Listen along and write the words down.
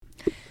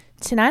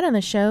Tonight on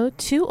the show,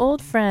 two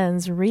old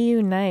friends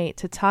reunite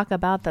to talk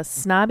about the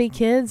snobby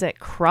kids at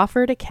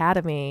Crawford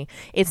Academy.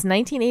 It's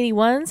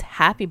 1981's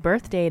Happy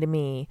Birthday to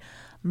Me.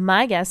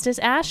 My guest is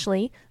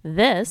Ashley.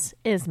 This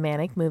is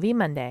Manic Movie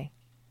Monday.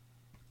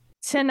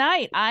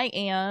 Tonight, I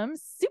am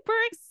super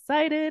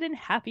excited and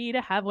happy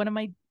to have one of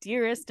my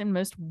dearest and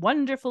most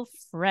wonderful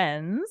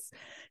friends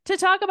to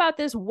talk about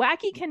this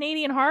wacky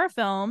Canadian horror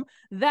film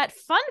that,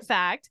 fun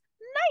fact,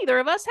 neither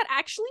of us had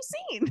actually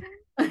seen.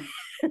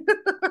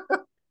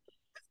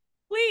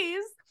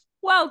 Please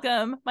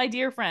welcome my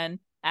dear friend,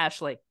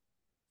 Ashley.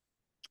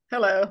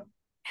 Hello.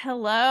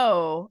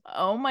 Hello.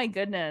 Oh my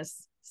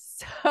goodness.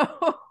 So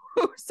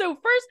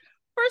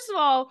first of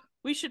all,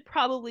 we should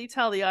probably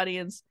tell the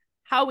audience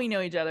how we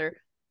know each other.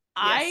 Yes.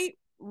 I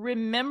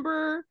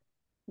remember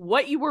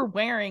what you were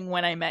wearing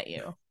when I met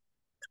you.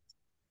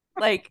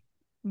 Like,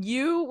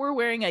 you were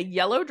wearing a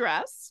yellow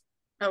dress.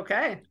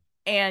 Okay.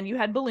 And you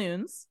had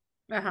balloons.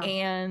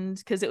 And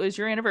because it was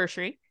your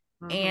anniversary.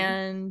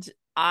 And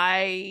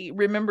I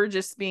remember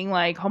just being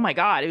like, oh my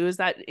God, it was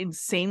that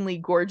insanely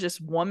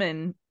gorgeous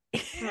woman.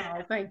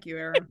 Oh, thank you,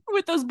 Erin.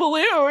 With those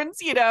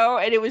balloons, you know,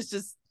 and it was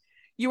just,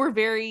 you were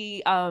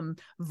very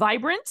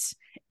vibrant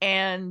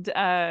and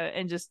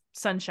just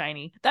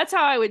sunshiny. That's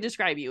how I would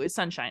describe you, is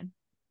sunshine.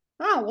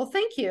 Oh, well,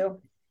 thank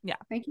you. Yeah.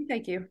 Thank you.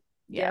 Yeah.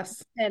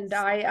 Yes.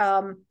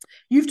 And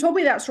you've told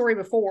me that story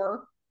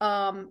before.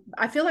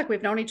 I feel like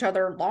we've known each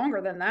other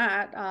longer than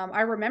that.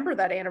 I remember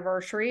that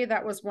anniversary.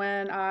 That was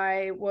when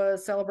I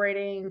was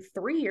celebrating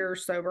 3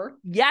 years sober.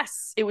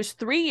 Yes, it was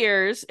 3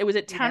 years. It was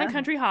at Town and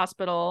Country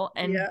Hospital,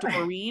 and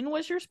Doreen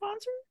was your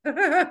sponsor.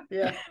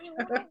 Yeah.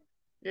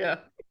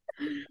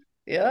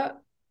 Yeah.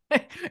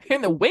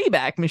 In the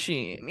Wayback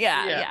Machine.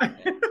 Yeah.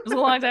 It was a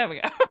long time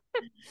ago.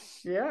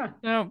 Yeah.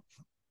 No,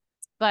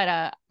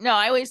 but no,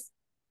 I always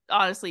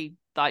honestly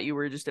thought you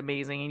were just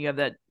amazing, and you have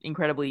that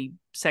incredibly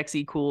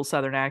sexy, cool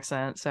Southern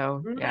accent.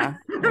 So yeah.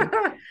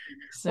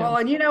 Well,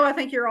 and you know, I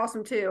think you're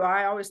awesome too.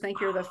 I always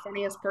think you're the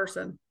funniest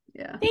person.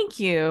 Yeah. Thank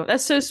you.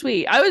 That's so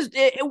sweet.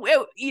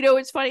 You know,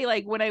 it's funny.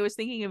 Like, when I was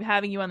thinking of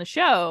having you on the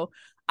show,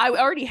 I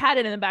already had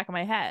it in the back of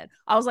my head.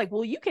 I was like,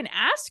 well, you can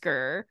ask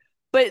her,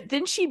 but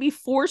then she'd be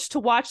forced to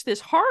watch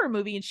this horror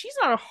movie, and she's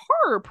not a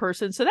horror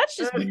person, so that's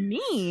just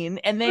mean.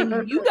 And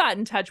then you got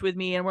in touch with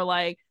me and were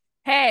like,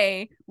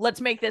 hey, let's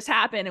make this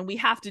happen, and we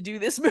have to do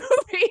this movie.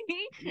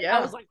 Yeah.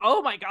 I was like,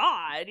 oh my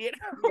God, you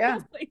know. Yeah.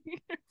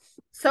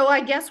 So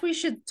I guess we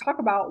should talk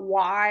about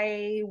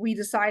why we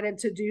decided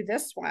to do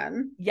this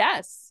one.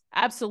 Yes,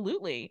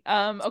 absolutely.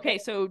 Okay,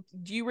 so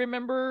do you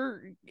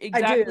remember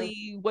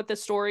exactly what the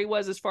story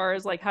was, as far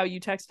as like how you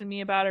texted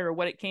me about it, or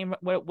what it came,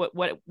 what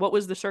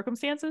was the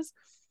circumstances?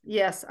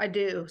 Yes, I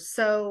do.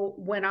 So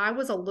when I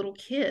was a little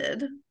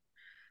kid,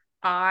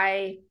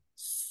 I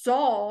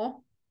saw,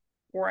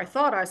 or I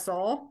thought I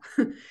saw,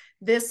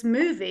 this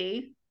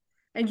movie,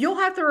 and you'll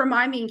have to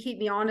remind me and keep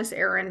me honest,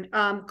 Erin.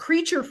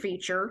 Creature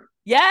Feature.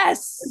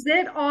 Yes. Is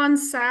it on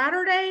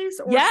Saturdays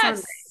or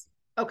Sundays?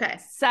 Okay.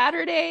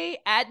 Saturday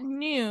at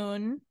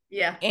noon.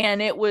 Yeah.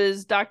 And it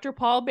was Dr.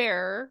 Paul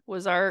Bearer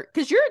was our,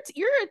 because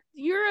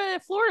you're a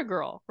Florida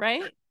girl,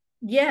 right?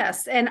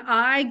 Yes, and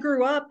I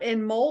grew up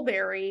in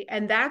Mulberry,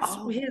 and that's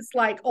his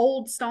like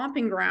old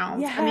stomping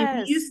grounds. Yes. I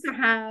mean, we used to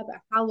have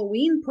a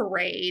Halloween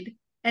parade,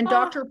 and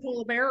Dr.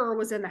 Paul Bearer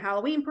was in the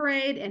Halloween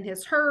parade in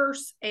his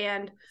hearse,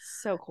 and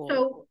so cool.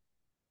 So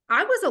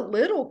I was a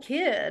little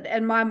kid,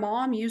 and my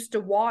mom used to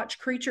watch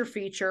Creature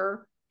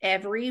Feature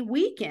every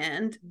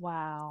weekend.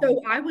 Wow.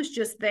 So I was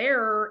just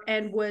there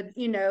and would,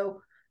 you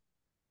know,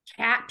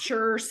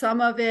 capture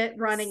some of it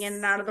running in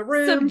and out of the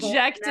room,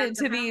 subjected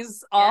to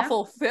these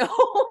awful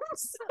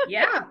films.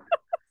 Yeah.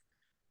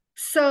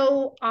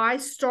 So I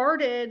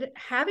started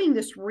having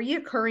this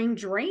reoccurring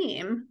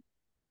dream.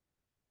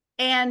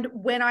 And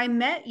when I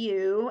met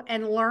you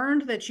and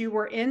learned that you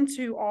were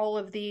into all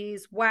of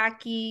these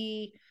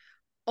wacky,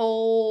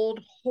 old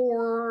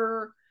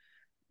horror,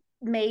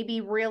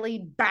 maybe really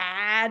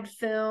bad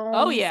films.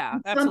 Oh, yeah.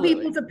 Some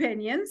people's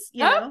opinions,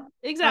 you know.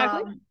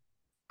 Exactly.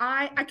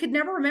 I could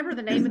never remember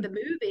the name of the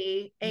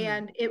movie,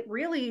 and it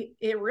really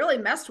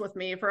messed with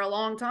me for a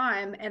long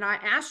time. And I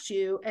asked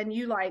you, and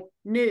you like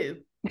knew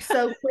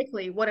so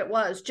quickly what it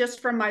was, just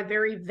from my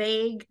very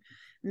vague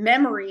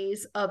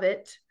memories of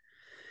it.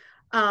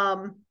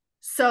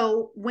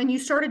 So when you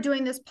started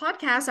doing this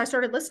podcast, I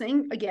started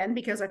listening again,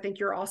 because I think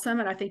you're awesome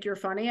and I think you're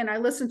funny. And I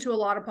listen to a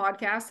lot of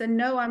podcasts, and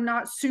no, I'm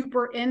not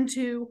super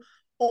into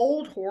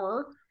old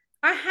horror.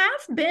 I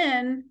have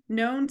been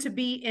known to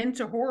be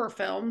into horror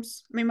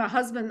films. I mean, my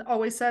husband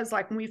always says,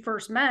 like, when we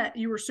first met,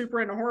 you were super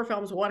into horror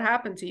films. What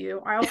happened to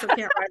you? I also can't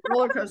ride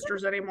roller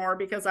coasters anymore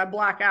because I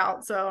black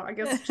out. So I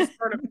guess it's just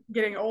part of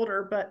getting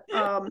older. But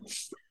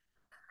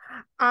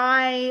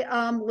I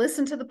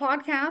listened to the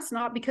podcast,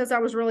 not because I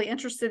was really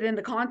interested in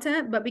the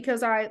content, but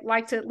because I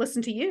like to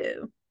listen to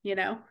you, you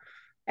know.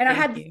 And I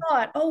had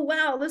thought, oh,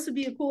 wow, this would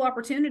be a cool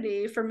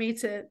opportunity for me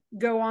to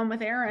go on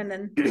with Erin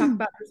and talk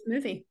about this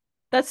movie.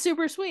 That's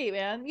super sweet,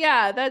 man.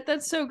 Yeah,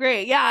 that's so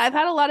great. Yeah, I've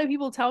had a lot of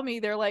people tell me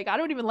they're like, I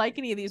don't even like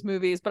any of these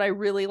movies, but I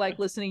really like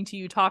listening to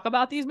you talk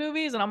about these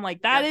movies. And I'm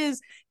like, that Yeah.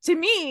 is to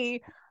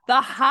me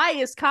the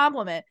highest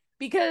compliment,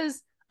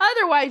 because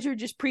otherwise you're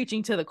just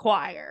preaching to the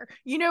choir.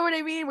 You know what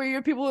I mean? Where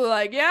you're people who are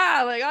like,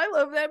 yeah, like I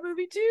love that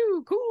movie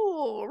too.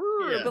 Cool.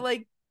 Yeah. But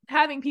like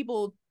having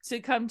people to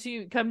come to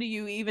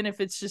you, even if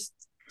it's just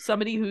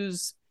somebody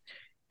who's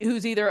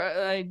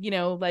either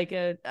like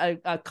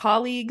a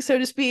colleague, so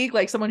to speak,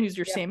 like someone who's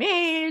your Yeah. same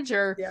age,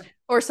 Yeah.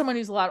 or someone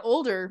who's a lot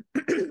older,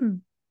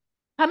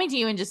 coming to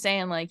you and just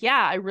saying like,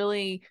 yeah,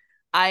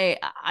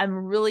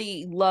 I'm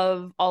really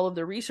love all of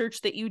the research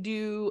that you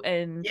do,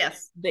 and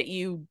Yes. that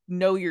you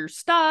know your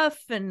stuff,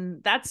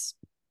 and that's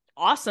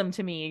awesome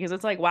to me, because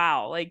it's like,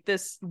 wow, like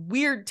this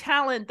weird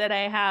talent that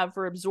I have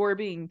for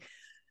absorbing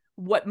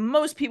what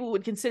most people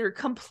would consider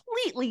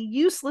completely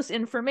useless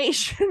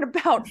information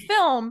about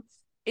film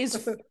is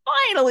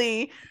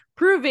finally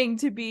proving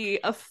to be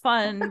a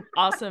fun,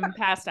 awesome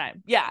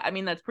pastime. Yeah, I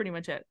mean, that's pretty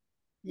much it.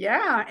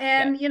 Yeah.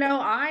 Yeah. And,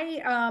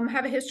 I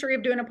have a history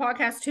of doing a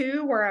podcast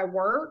too, where I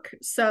work.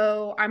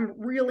 So I'm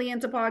really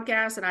into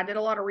podcasts, and I did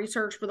a lot of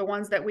research for the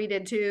ones that we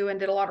did too, and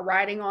did a lot of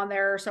writing on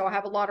there. So I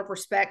have a lot of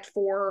respect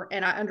for,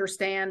 and I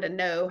understand and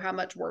know how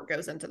much work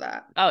goes into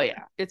that. Oh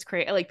yeah, it's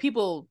great. Like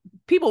people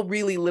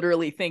really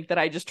literally think that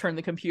I just turn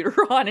the computer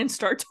on and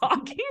start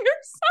talking or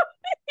something.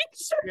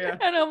 Yeah.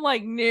 And I'm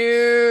like,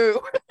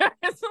 no.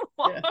 it's a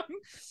long,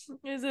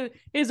 Yeah.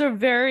 is a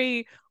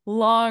very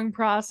long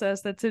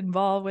process that's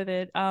involved with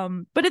it.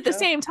 But at the Yeah.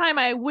 same time,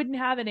 I wouldn't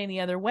have it any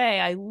other way.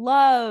 I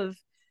love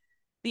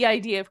the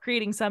idea of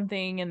creating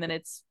something and then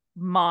it's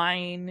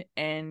mine,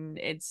 and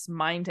it's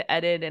mine to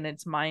edit, and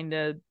it's mine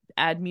to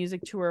add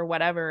music to, or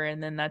whatever,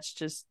 and then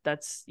that's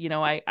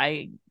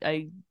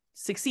I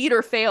succeed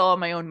or fail on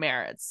my own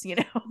merits.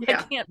 I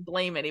Yeah. can't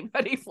blame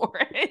anybody for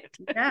it.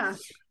 Yeah.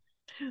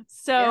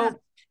 Yeah.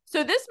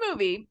 So this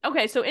movie,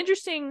 okay, so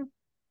interesting.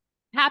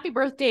 Happy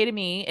Birthday to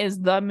Me is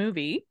the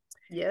movie.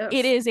 It Yes.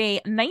 is a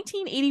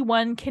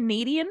 1981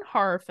 Canadian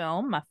horror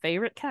film, my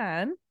favorite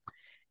kind.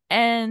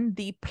 And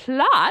the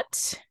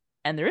plot,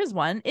 and there is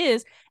one,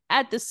 is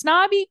at the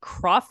snobby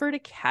Crawford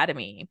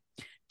Academy.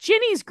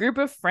 Ginny's group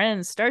of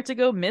friends start to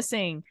go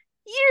missing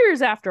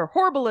years after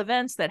horrible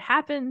events that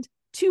happened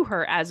to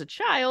her as a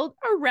child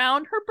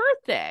around her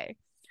birthday.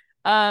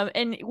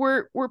 And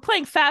we're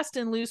playing fast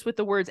and loose with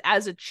the words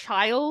 "as a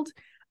child,"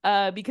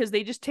 because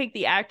they just take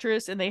the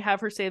actress and they have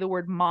her say the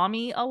word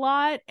 "mommy" a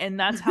lot, and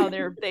that's how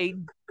they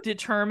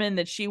determine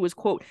that she was,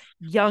 quote,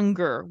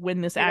 younger when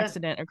this Yeah.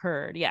 accident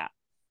occurred. Yeah.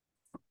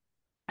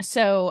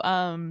 So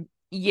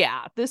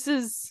yeah, this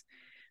is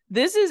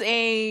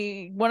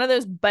a one of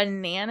those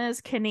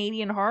bananas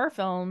Canadian horror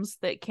films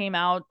that came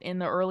out in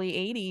the early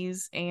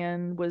 80s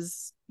and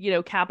was,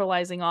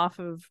 capitalizing off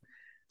of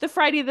the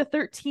Friday the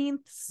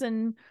 13th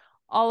and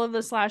all of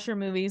the slasher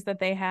movies that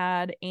they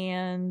had,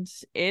 and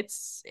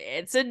it's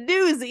a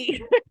doozy.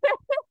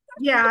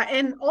 Yeah,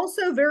 and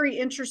also very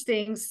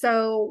interesting.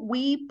 So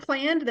we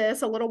planned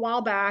this a little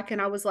while back,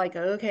 and I was like,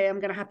 okay, I'm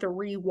gonna have to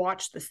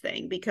rewatch this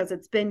thing because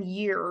it's been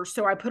years.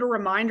 So I put a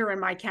reminder in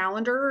my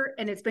calendar,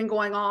 and it's been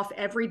going off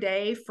every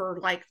day for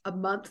like a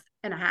month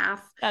and a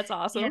half. That's And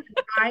awesome.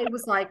 I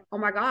was like, oh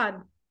my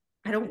God,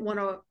 I don't want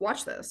to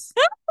watch this.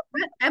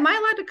 Am I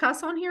allowed to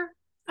cuss on here?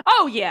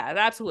 Oh yeah,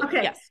 absolutely.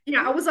 Okay. Yes.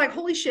 Yeah, I was like,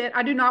 holy shit,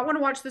 I do not want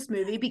to watch this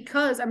movie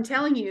because I'm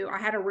telling you, I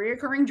had a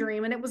reoccurring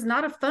dream, and it was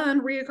not a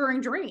fun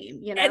reoccurring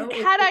dream. And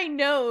had I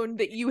known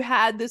that you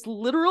had this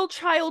literal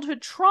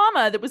childhood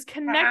trauma that was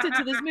connected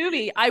to this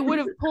movie, I would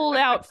have pulled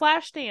out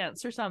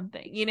Flashdance or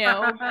something.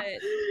 Yeah,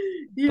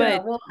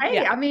 But well, hey,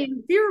 yeah. I mean,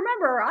 if you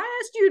remember, I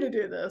asked you to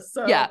do this.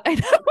 Yeah.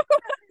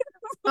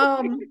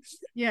 So,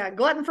 yeah,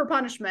 glutton for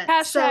punishment.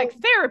 Hashtag So,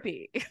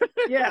 therapy.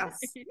 yes.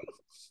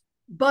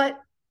 But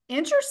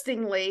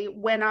interestingly,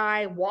 when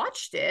I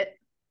watched it,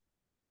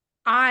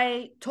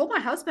 I told my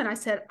husband, I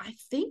said, I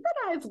think that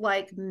I've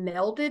like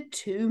melded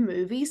two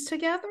movies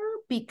together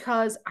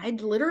because I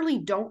literally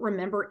don't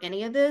remember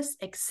any of this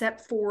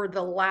except for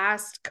the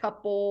last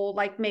couple,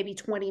 like maybe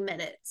 20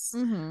 minutes.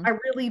 Mm-hmm. I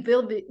really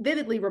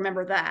vividly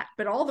remember that.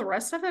 But all the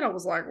rest of it, I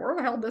was like, where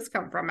the hell did this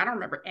come from? I don't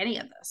remember any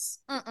of this.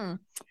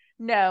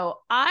 No,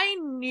 I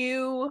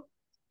knew,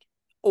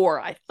 or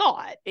I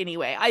thought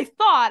anyway, I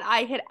thought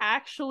I had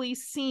actually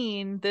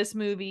seen this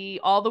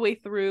movie all the way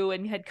through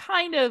and had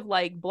kind of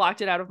like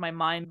blocked it out of my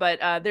mind.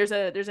 But there's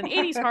an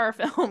 80s horror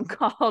film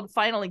called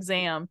Final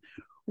Exam,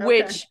 Okay.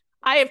 which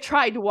I have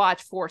tried to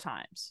watch 4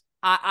 times.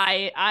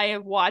 I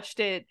have watched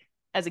it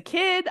as a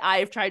kid. I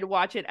have tried to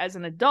watch it as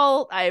an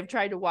adult. I have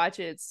tried to watch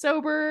it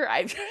sober.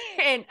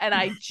 And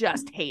I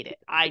just hate it.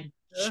 I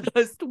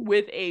just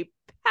with a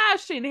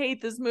passion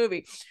hate this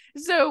movie.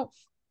 So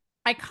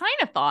I kind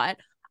of thought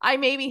I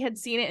maybe had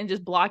seen it and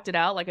just blocked it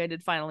out like I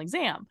did Final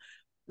Exam.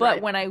 But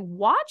Right. when I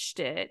watched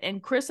it,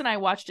 and Chris and I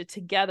watched it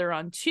together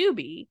on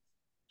Tubi,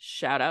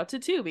 shout out to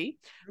Tubi.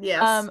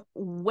 Yes.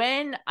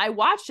 When I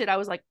watched it, I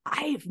was like,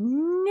 I've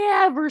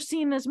never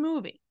seen this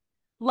movie.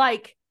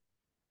 Like,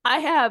 I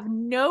have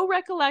no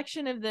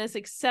recollection of this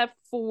except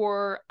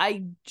for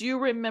I do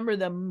remember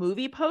the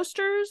movie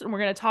posters, and we're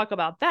going to talk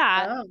about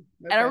that. Oh,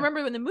 And I okay.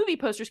 remember when the movie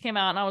posters came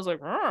out, and I was like,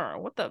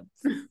 what the?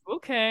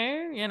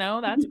 Okay,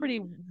 that's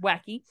pretty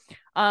wacky.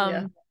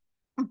 Yeah.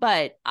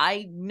 But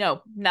I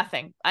know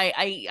nothing.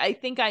 I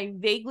think I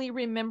vaguely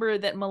remember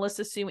that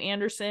Melissa Sue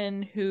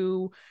Anderson,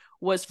 who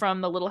was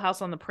from The Little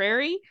House on the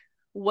Prairie,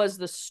 was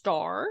the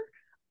star.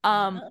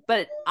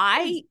 But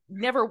I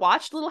never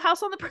watched Little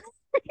House on the Prairie.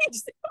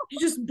 You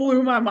just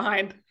blew my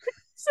mind.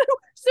 so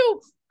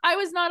so I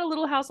was not a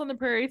Little House on the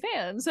Prairie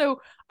fan.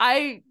 So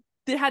I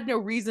had no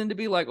reason to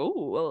be like,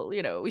 oh,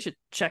 well, we should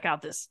check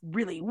out this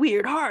really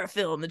weird horror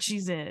film that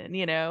she's in.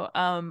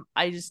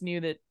 I just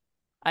knew that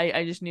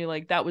I just knew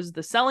like that was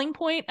the selling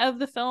point of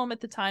the film at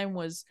the time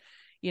was,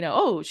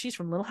 oh, she's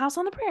from Little House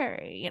on the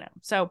Prairie.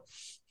 So,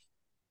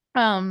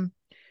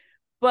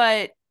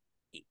 but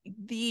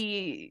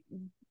the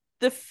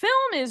the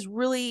film is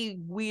really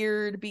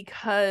weird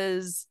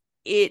because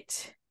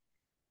it's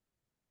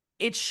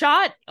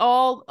shot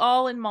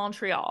all in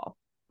Montreal,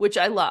 which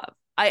I love.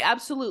 I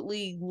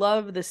absolutely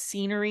love the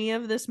scenery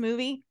of this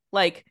movie.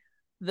 Like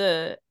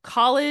the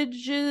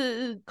college,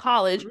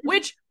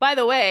 which by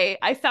the way,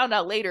 I found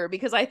out later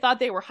because I thought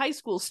they were high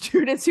school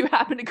students who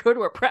happened to go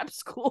to a prep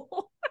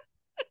school.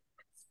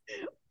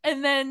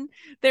 And then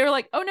they were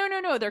like, "Oh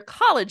no, they're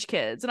college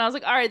kids." And I was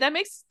like, "All right, that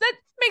makes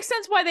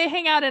sense why they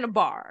hang out in a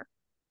bar."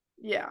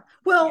 Yeah.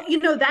 Well,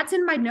 that's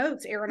in my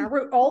notes, Erin. I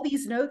wrote all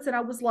these notes and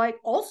I was like,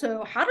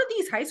 also, how do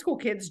these high school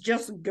kids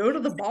just go to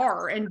the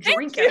bar and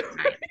drink every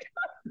night?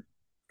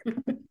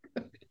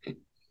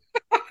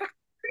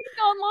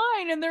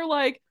 Online and they're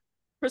like,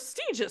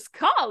 prestigious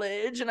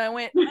college. And I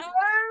went,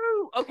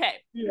 oh, okay.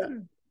 Yeah.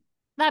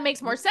 That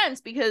makes more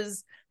sense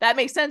because that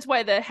makes sense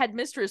why the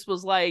headmistress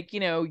was like,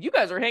 you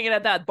guys are hanging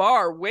at that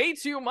bar way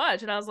too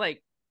much. And I was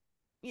like,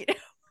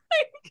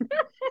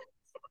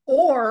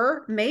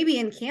 Or maybe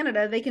in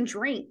Canada they can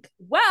drink.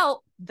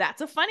 Well,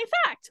 that's a funny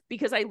fact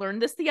because I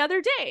learned this the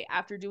other day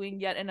after doing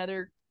yet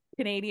another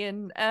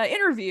Canadian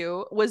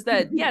interview was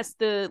that yes,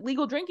 the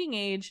legal drinking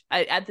age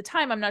at the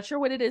time, I'm not sure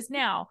what it is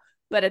now,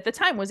 but at the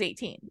time was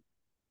 18.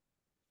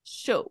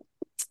 So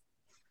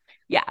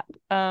yeah,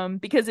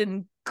 because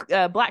in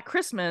Black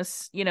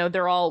Christmas,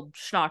 they're all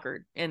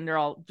schnockered and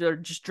they're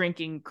just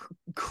drinking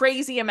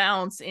crazy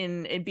amounts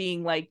in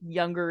being like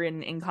younger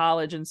in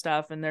college and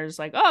stuff. And there's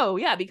like, oh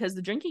yeah, because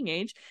the drinking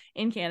age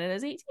in Canada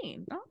is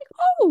 18. I'm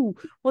like, oh,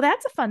 well,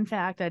 that's a fun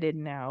fact I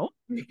didn't know.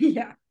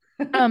 Yeah.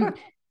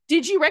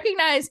 Did you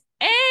recognize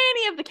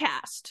any of the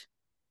cast?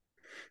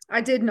 I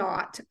did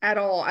not at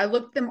all. I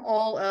looked them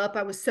all up.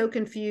 I was so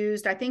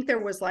confused. I think there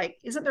was like,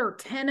 isn't there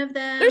 10 of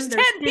them? There's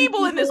 10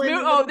 people in this movie.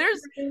 Oh,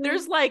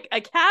 there's like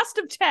a cast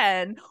of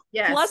 10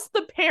 plus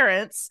the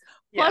parents,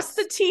 plus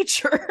the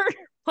teacher,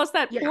 plus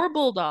that poor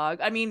bulldog.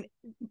 I mean,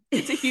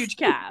 it's a huge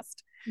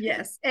cast.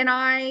 Yes. And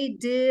I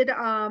did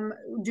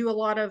do a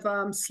lot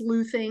of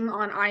sleuthing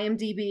on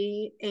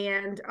IMDb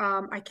and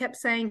I kept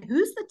saying,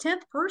 who's the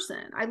 10th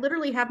person? I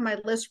literally have my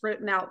list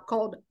written out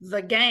called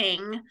The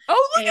Gang.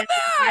 Oh, look at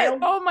that.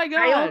 Oh my God.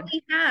 I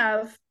only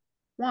have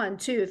 1,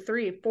 2,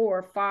 3,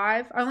 4,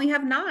 5. I only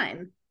have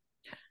 9.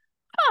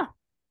 Huh.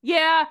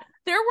 Yeah.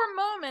 There were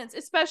moments,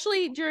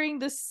 especially during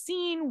the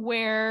scene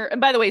where,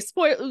 and by the way,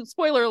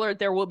 spoiler alert,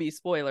 there will be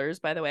spoilers,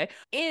 by the way,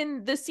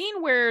 in the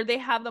scene where they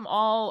have them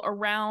all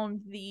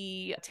around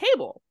the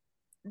table.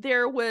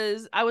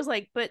 I was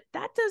like, but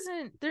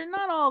they're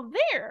not all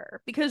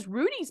there because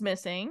Rudy's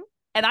missing.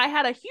 And I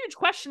had a huge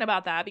question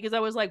about that because I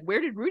was like,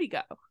 where did Rudy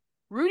go?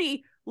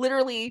 Rudy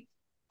literally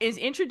is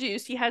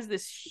introduced. He has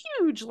this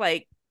huge,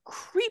 like,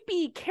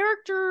 creepy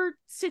character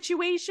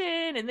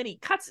situation. And then he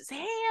cuts his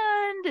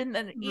hand and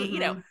then,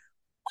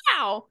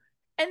 wow.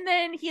 And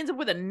then he ends up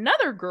with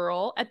another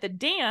girl at the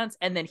dance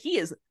and then he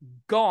is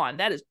gone.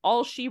 That is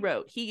all she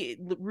wrote.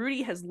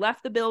 Rudy has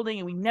left the building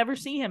and we never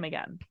see him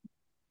again.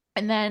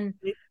 And then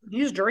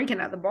he's drinking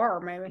at the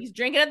bar, maybe. He's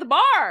drinking at the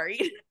bar.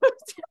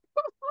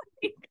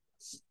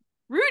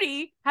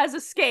 Rudy has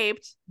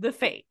escaped the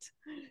fate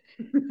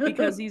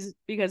because he's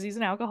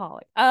an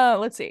alcoholic.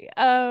 Let's see.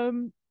 So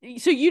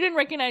you didn't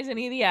recognize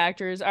any of the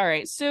actors. All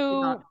right.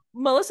 So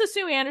Melissa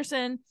Sue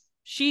Anderson,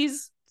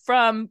 she's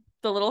from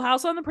The Little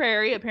House on the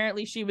Prairie.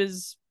 Apparently she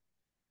was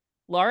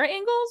Laura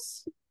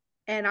Ingalls.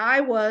 And I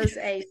was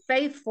a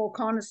faithful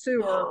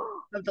connoisseur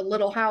of The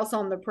Little House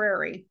on the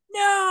Prairie.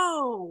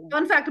 No.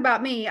 Fun fact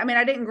about me, I mean,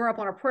 I didn't grow up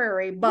on a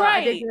prairie, but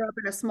I did grow up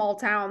in a small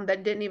town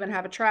that didn't even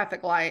have a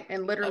traffic light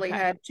and literally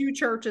had 2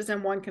 churches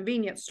and 1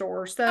 convenience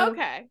store. So,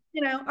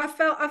 I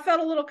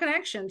felt a little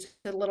connection to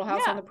The Little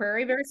House on the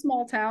Prairie, very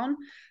small town.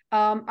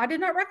 I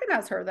did not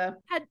recognize her though.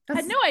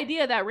 Had no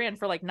idea that ran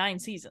for like 9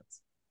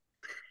 seasons.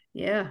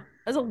 Yeah.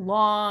 That's a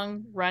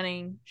long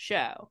running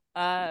show.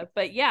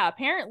 But yeah,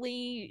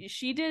 apparently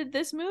she did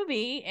this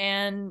movie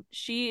and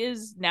she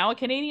is now a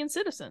Canadian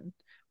citizen,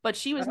 but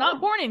she was not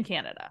born in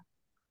Canada.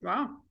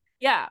 Wow.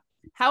 Yeah.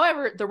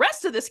 However, the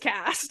rest of this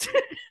cast,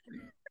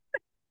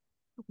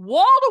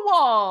 wall to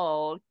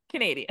wall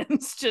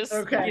Canadians, just,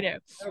 Okay.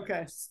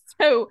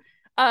 So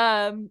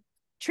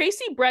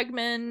Tracy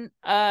Bregman,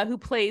 who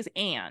plays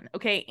Anne.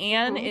 Okay,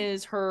 Anne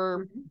is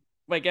her,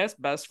 I guess,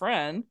 best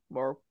friend,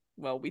 or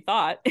well, we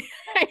thought.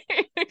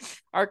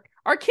 our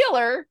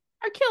killer,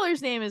 our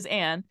killer's name is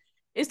Anne.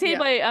 Is played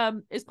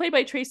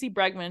by Tracy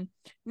Bregman.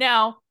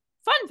 Now,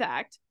 fun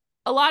fact: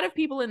 a lot of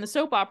people in the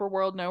soap opera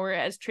world know her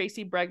as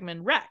Tracy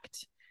Bregman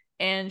Wrecked,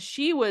 and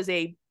she was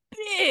a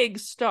big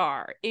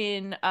star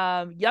in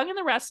Young and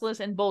the Restless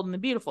and Bold and the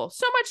Beautiful.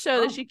 So much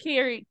so that she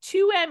carried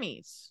 2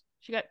 Emmys.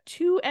 She got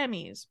 2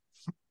 Emmys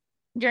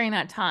during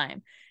that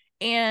time.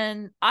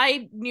 And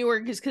I knew her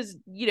because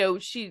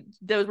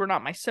those were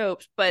not my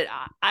soaps, but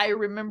I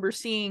remember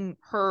seeing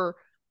her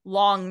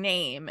long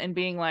name and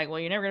being like, well,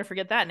 you're never gonna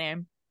forget that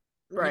name,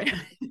 right?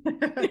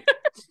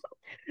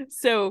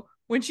 So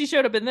when she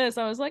showed up in this,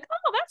 I was like,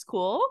 oh, that's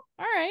cool.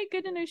 All right,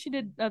 good to know she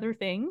did other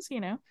things.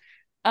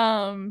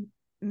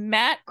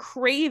 Matt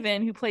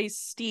Craven, who plays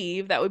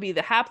Steve, that would be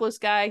the hapless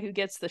guy who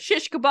gets the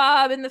shish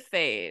kebab in the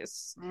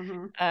face,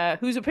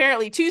 who's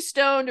apparently too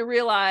stoned to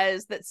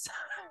realize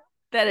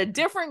that a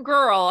different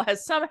girl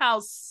has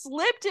somehow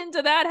slipped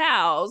into that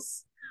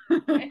house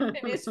and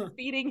is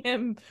feeding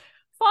him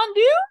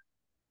fondue.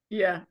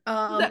 Yeah.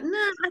 No,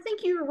 I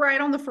think you were right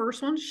on the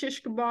first one.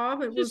 Shish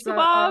kebab. It was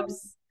kebabs.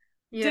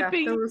 Yeah,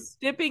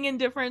 dipping in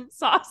different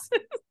sauces.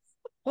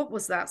 What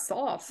was that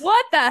sauce?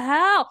 What the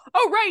hell?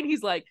 Oh, right.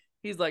 He's like,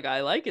 I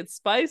like it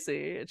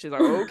spicy. And she's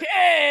like,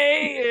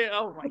 okay.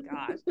 Oh my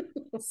gosh.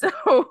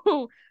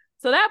 So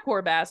that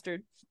poor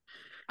bastard.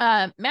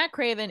 Matt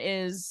Craven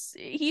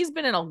he's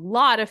been in a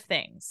lot of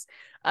things.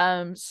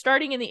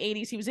 Starting in the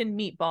 80s, he was in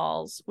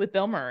Meatballs with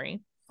Bill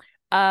Murray.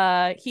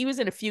 He was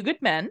in A Few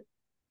Good Men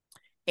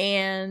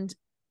and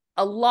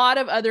a lot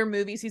of other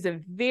movies. He's a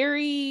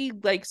very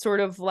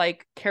sort of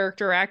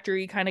character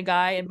actory kind of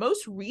guy. And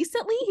most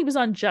recently he was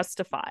on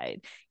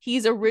Justified.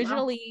 He's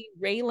originally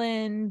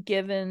Raylan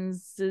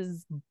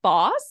Givens's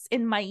boss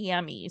in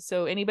Miami.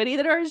 So anybody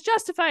that are his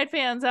Justified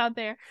fans out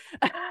there,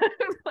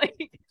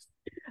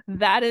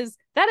 that is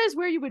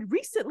where you would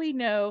recently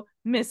know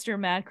Mr.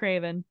 Matt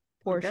Craven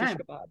for shish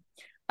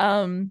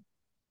kebab.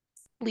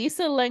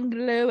 Lisa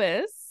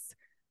Langlois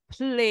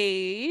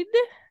played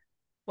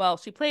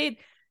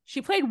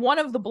she played one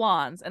of the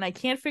blondes, and I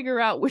can't figure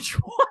out which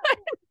one.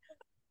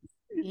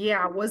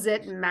 Yeah, was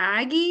it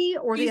Maggie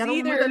or the other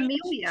one with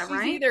Amelia,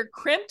 right? She's either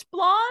crimped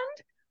blonde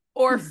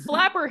or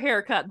flapper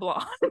haircut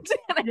blonde.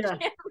 And I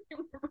can't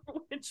remember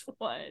which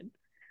one.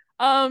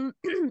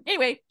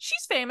 Anyway,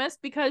 she's famous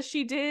because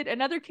she did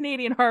another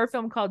Canadian horror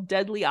film called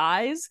Deadly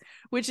Eyes,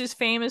 which is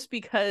famous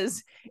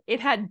because it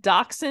had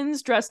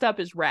dachshunds dressed up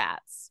as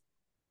rats.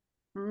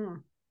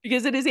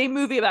 Because it is a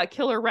movie about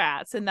killer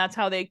rats, and that's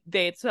how they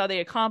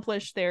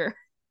accomplish their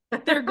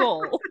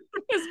goal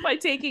is by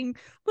taking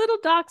little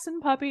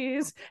dachshund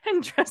puppies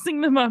and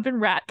dressing them up in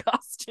rat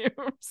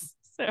costumes.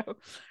 So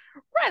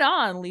right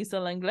on, Lisa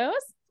Langlois.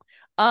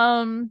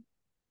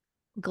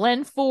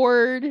 Glenn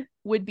Ford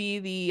would be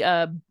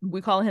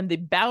we call him the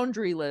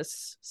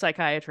boundaryless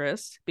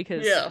psychiatrist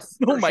because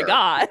my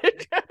God.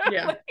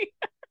 Yeah.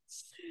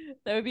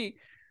 That would be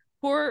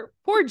poor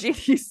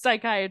JD's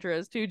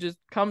psychiatrist who just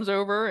comes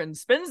over and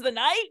spends the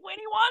night when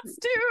he wants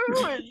to.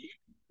 And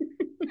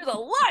there's a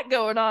lot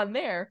going on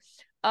there.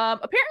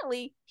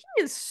 Apparently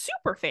he is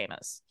super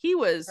famous. He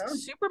was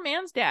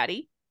Superman's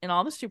daddy in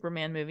all the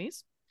Superman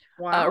movies.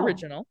 Wow.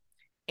 Original.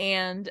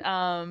 And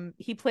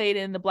he played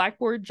in The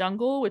Blackboard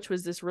Jungle, which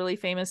was this really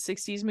famous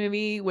 60s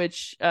movie,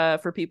 which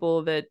for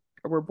people that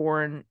were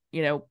born,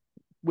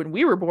 when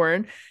we were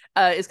born,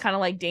 is kind of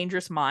like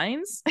Dangerous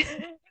Minds,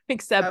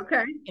 except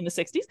in the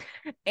 60s.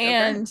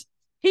 And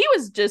he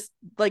was just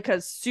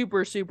a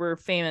super, super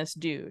famous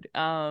dude,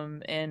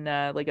 and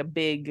a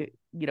big,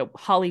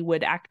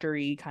 Hollywood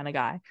actor-y kind of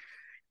guy.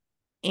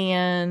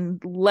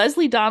 And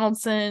Leslie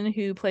Donaldson,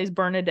 who plays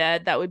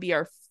Bernadette, that would be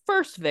our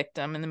first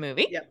victim in the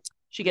movie. Yep.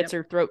 She gets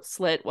her throat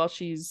slit while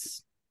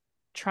she's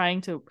she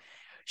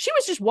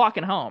was just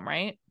walking home,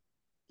 right?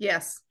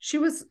 Yes. She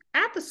was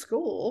at the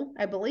school,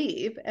 I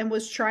believe, and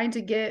was trying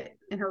to get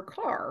in her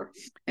car.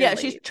 Yeah,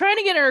 she's trying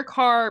to get in her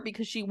car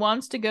because she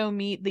wants to go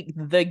meet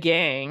the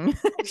gang.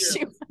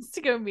 She wants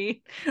to go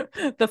meet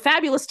the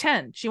Fabulous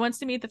 10. She wants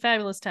to meet the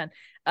Fabulous 10.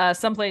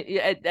 Someplace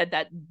at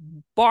that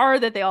bar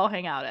that they all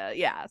hang out at.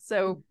 Yeah.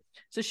 So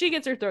she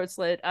gets her throat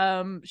slit.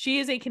 She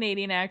is a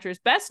Canadian actress,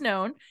 best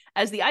known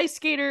as the ice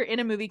skater in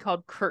a movie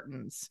called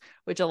Curtains,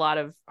 which a lot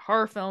of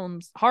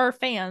horror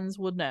fans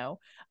would know.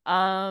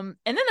 And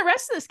then the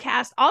rest of this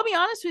cast, I'll be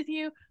honest with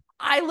you,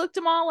 I looked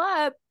them all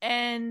up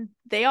and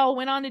they all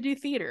went on to do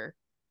theater.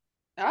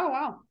 Oh,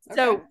 wow.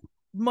 Okay.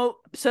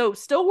 So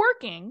still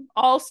working,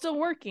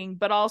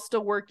 but all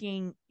still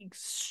working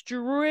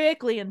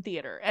strictly in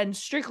theater and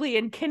strictly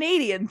in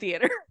Canadian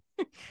theater.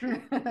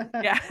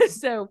 Yeah.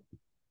 So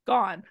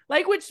gone,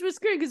 which was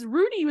great because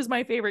Rudy was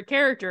my favorite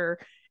character,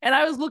 and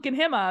I was looking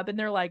him up, and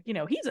they're like,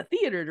 he's a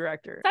theater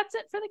director. That's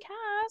it for the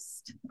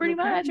cast, pretty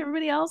much.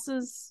 Everybody else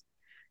is,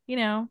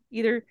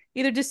 either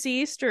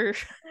deceased or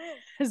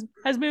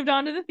has moved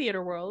on to the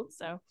theater world.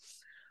 So,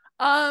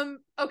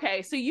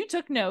 Okay, so you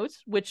took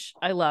notes, which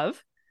I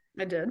love.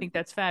 I did. I think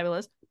that's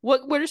fabulous.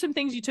 What are some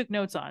things you took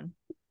notes on?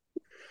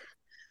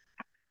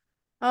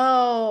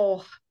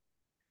 Oh,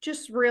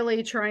 just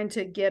really trying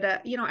to get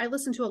I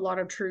listen to a lot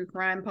of true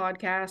crime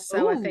podcasts,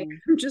 so I think Ooh.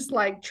 I'm just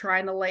like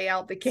trying to lay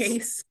out the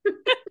case.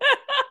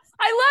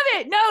 I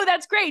love it. No,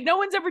 that's great. No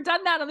one's ever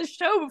done that on the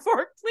show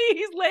before.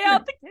 Please lay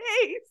out the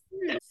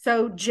case.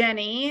 So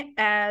Jenny,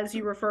 as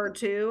you referred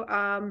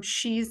to,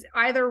 she's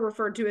either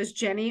referred to as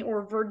Jenny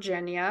or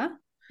Virginia.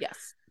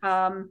 Yes.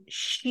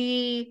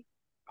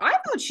 I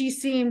thought she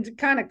seemed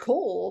kind of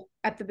cool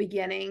at the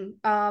beginning.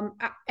 And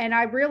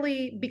I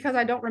really, because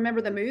I don't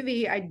remember the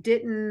movie, I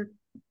didn't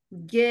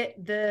get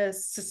the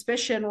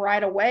suspicion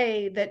right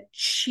away that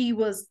she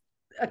was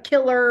a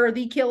killer,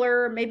 the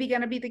killer, maybe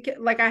going to be the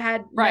like I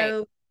had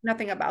Right.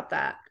 nothing about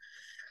that.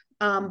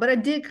 But I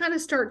did kind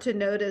of start to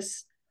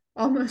notice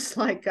almost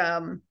like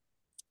a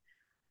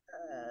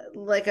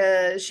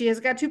she has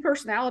got two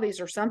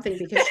personalities or something,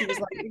 because she was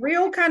like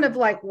real kind of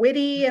like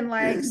witty and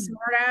like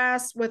smart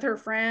ass with her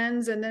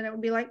friends, and then it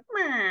would be like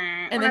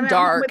And when then I'm at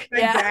home with dark. my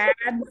Yeah.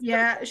 dad,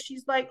 yeah,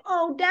 she's like,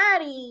 oh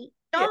daddy,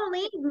 Yeah. don't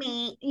leave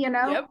me,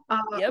 Yep.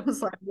 I Yep.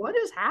 was like, what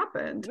has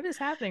happened? What is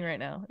happening right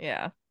now?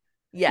 Yeah.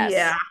 Yes.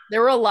 Yeah.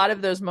 There were a lot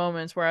of those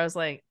moments where I was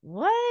like,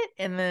 what?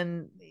 And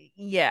then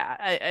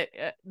yeah,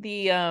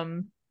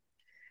 the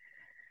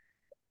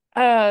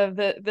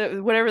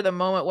whatever the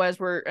moment was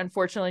where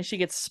unfortunately she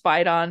gets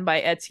spied on by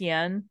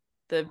Etienne,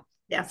 the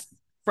Yes.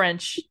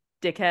 French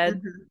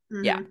dickhead.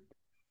 Mm-hmm. Yeah. Mm-hmm.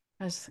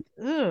 I was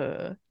like,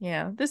 ugh.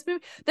 Yeah. This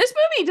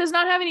movie does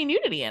not have any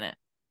nudity in it.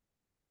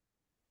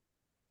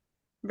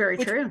 Very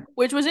Which true.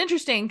 which was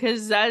interesting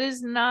because that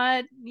is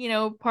not,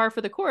 par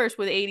for the course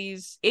with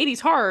 80s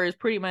horror is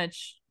pretty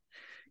much,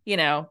 you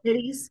know,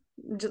 Titties,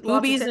 just lots of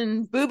boobies titties.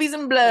 and boobies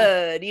and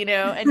Yeah. blood,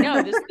 and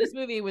no, this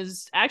movie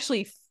was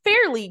actually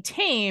fairly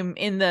tame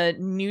in the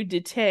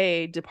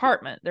nudity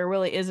department. There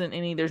really isn't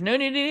any. There's no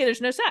nudity,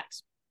 there's no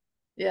sex.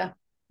 Yeah.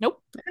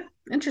 Nope.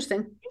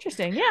 Interesting.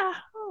 Interesting. Yeah.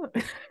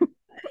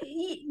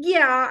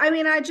 Yeah, I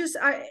mean, I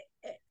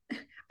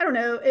don't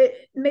know.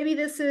 Maybe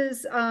this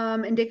is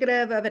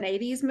indicative of an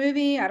 80s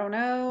movie. I don't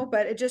know,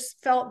 but it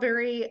just felt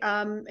very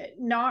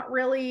not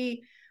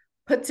really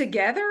put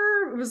together.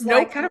 It was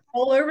like Nope. kind of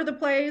all over the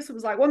place. It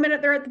was like 1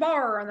 minute they're at the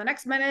bar and the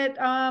next minute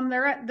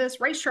they're at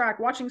this racetrack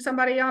watching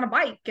somebody on a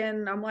bike,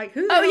 and I'm like,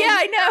 who the Oh hell yeah,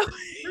 is I know.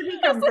 where'd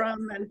he come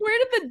from? And Where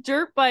did the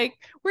dirt bike?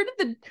 Where did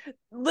the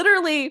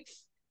literally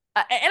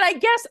and I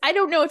guess I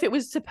don't know if it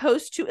was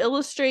supposed to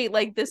illustrate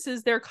like this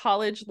is their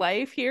college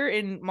life here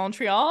in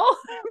Montreal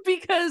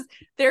because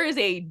there is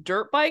a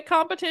dirt bike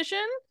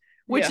competition,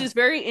 which yeah. is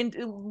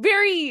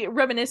very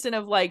reminiscent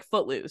of like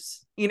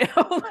Footloose,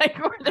 like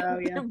where Oh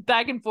yeah. they're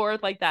back and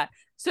forth like that.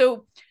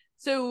 So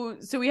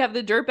we have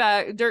the dirt.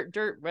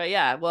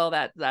 Yeah. Well,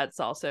 that's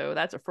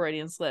a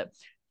Freudian slip.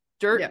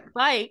 Dirt Yeah.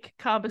 bike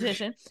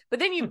competition, but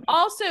then you've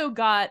also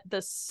got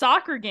the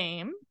soccer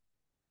game.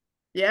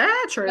 Yeah,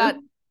 true. Got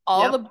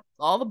all Yep.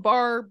 the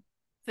bar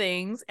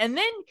things, and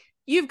then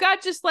you've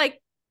got just like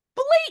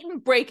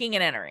blatant breaking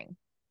and entering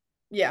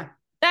Yeah.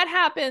 that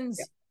happens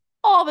Yeah.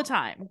 all the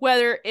time,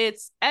 whether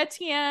it's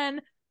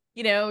Etienne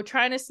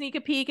trying to sneak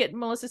a peek at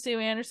Melissa Sue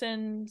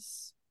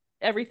Anderson's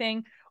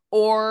everything,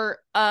 or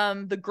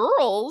the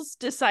girls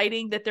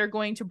deciding that they're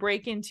going to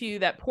break into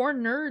that poor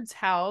nerd's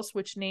house,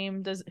 whose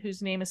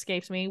name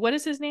escapes me. What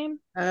is his name?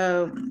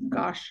 Oh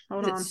gosh,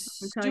 hold Is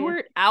it on.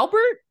 Stuart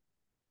Albert?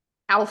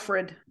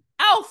 Alfred.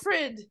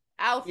 Alfred.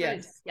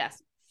 Yes.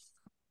 Yes.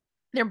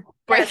 They're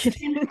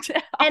breaking into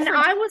And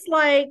Alfred's. I was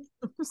like,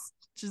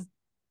 Just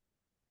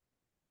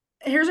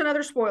here's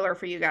another spoiler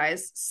for you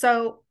guys.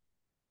 So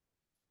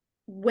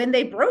when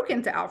they broke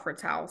into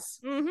Alfred's house,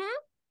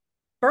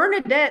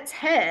 Bernadette's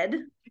head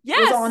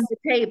was on the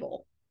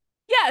table.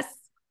 Yes.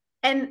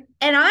 And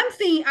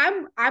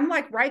I'm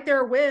like right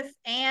there with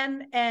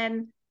Anne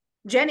and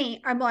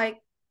Jenny. I'm like,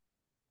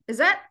 is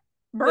that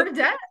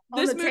Bernadette on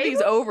This the movie's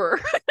table? over.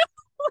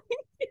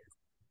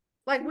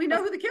 Like, we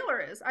know who the killer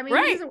is. I mean,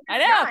 right. he's a weird I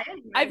know. guy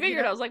anyway, I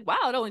figured I was like,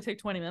 wow, it only took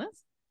 20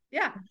 minutes.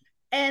 Yeah.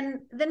 And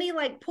then he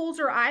like pulls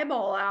her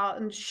eyeball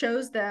out and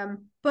shows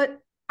them, but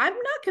I'm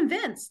not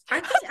convinced. I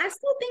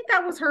still think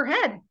that was her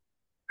head.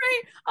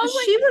 Right.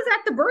 She was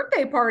at the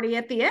birthday party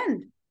at the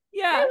end.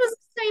 Yeah. It was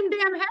the same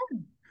damn head.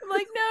 I'm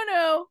like,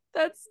 no,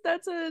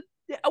 that's a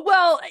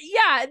well,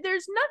 yeah,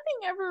 there's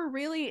nothing ever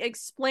really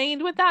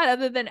explained with that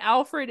other than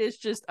Alfred is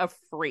just a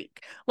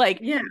freak. Like,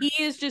 he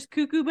is just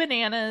cuckoo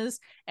bananas,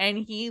 and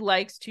he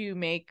likes to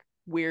make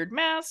weird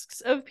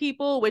masks of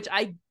people, which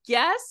I'm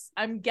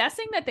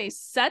guessing that they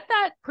set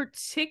that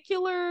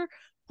particular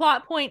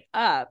plot point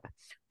up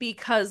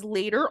because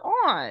later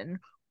on,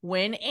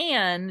 when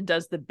Anne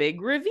does the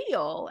big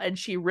reveal and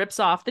she rips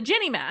off the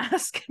Jenny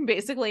mask,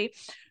 basically,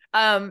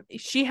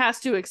 she has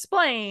to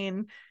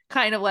explain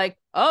kind of like,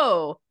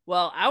 oh,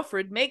 well,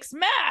 Alfred makes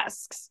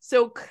masks.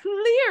 So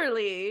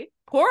clearly,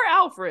 poor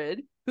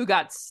Alfred, who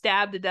got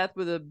stabbed to death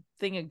with a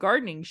thing of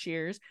gardening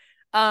shears,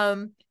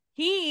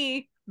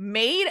 he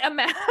made a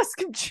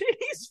mask of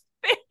Ginny's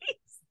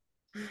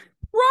face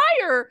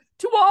prior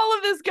to all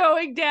of this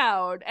going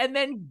down, and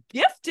then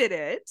gifted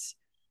it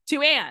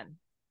to Anne.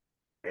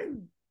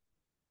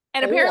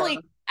 And apparently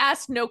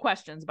asked no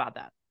questions about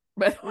that.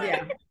 But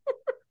yeah.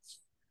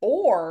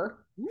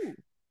 Or Ooh.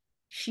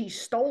 she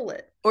stole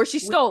it. Or she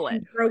stole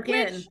it. Broke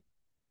in.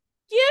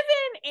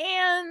 Given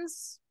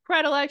Anne's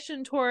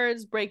predilection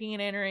towards breaking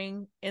and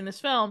entering in this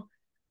film,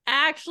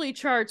 actually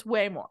charts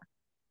way more.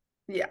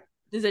 Yeah.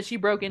 Is that she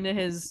broke into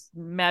his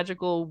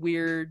magical,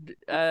 weird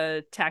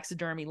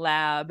taxidermy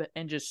lab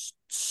and just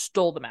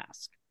stole the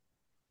mask.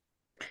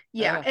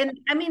 Yeah. And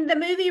I mean, the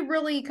movie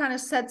really kind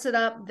of sets it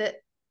up that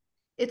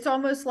it's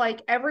almost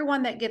like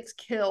everyone that gets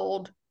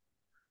killed,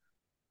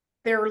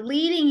 they're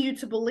leading you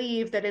to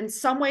believe that in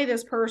some way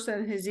this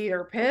person has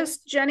either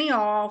pissed Jenny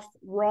off,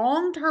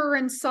 wronged her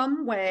in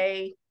some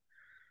way.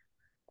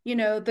 You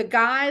know, the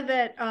guy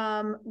that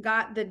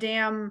got the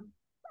damn,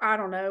 I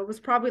don't know, it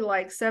was probably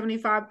like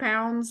 75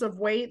 pounds of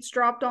weights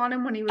dropped on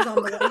him when he was on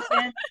the weight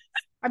bench.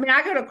 I mean,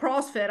 I go to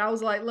CrossFit. I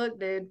was like, look,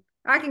 dude,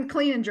 I can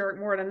clean and jerk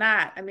more than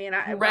that. I mean,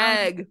 I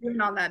was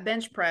doing on that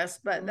bench press,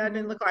 but that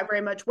didn't look like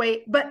very much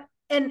weight. But,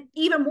 and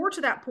even more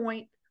to that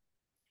point,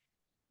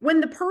 when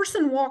the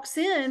person walks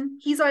in,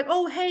 he's like,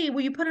 oh, hey,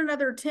 will you put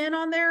another 10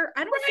 on there?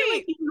 I don't feel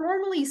like you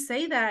normally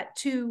say that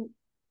to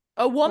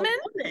a woman.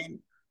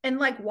 And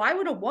like, why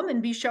would a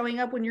woman be showing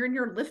up when you're in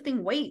here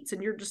lifting weights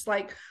and you're just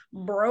like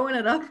broing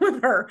it up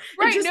with her?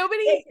 Right.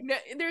 Nobody,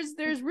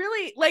 there's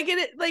really like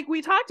it, like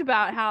we talked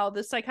about how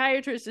the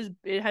psychiatrist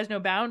it has no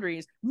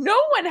boundaries. No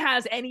one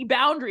has any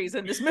boundaries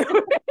in this movie.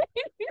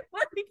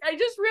 Like, I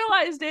just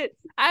realized it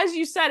as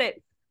you said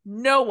it.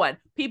 No one.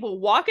 People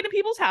walk into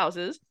people's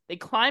houses. They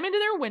climb into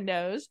their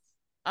windows.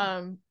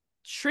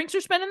 Shrinks are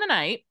spending the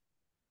night.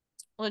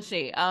 Let's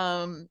see.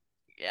 And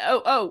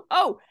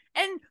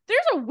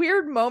there's a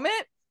weird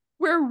moment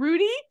where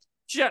Rudy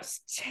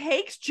just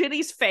takes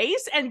Ginny's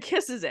face and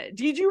kisses it.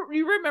 Did you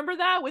remember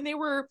that when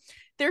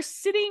they're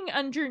sitting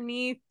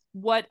underneath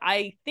what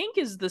I think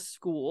is the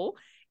school,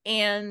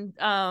 and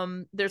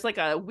there's like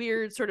a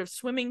weird sort of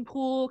swimming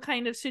pool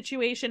kind of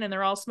situation, and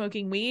they're all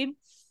smoking weed,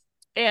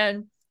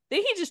 and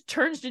then he just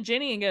turns to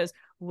Ginny and goes,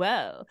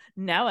 well,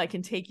 now I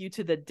can take you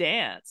to the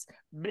dance.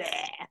 Blah,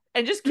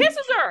 and just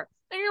kisses her.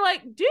 And you're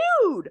like,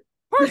 dude,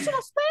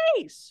 personal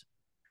space.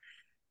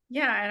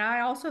 Yeah, and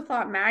I also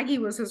thought Maggie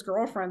was his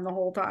girlfriend the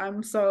whole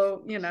time.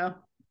 So, you know.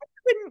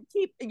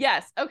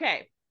 Yes,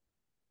 okay.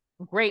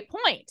 Great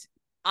point.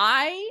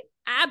 I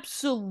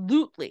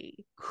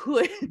absolutely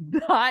could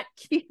not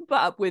keep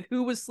up with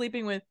who was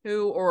sleeping with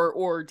who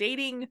or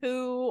dating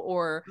who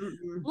or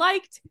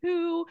liked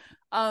who.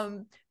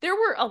 There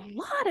were a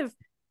lot of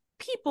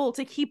people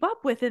to keep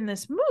up with in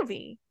this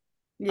movie.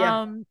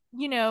 Yeah.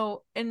 You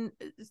know, and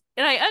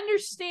I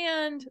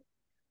understand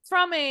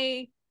from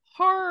a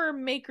horror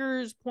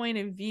maker's point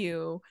of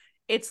view,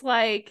 it's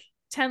like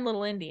 10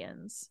 Little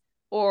Indians,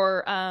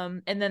 or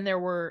and then there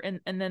were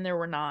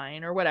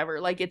 9 or whatever.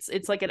 Like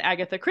it's like an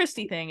Agatha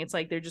Christie thing. It's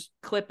like they're just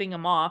clipping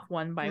them off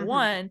one by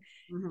one,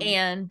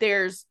 and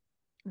there's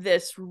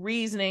this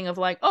reasoning of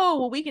like, oh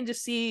well, we can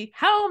just see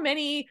how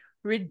many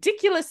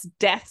ridiculous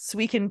deaths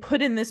we can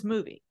put in this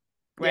movie,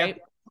 right?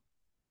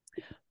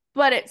 Yeah.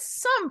 But at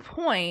some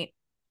point,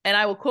 and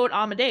I will quote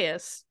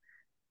Amadeus,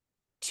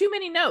 too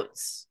many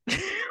notes.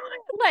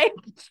 Like,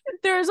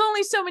 there's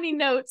only so many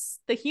notes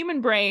the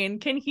human brain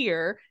can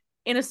hear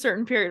in a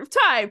certain period of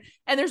time,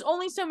 and there's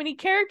only so many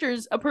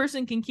characters a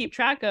person can keep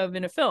track of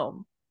in a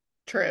film.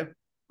 True.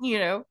 You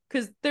know,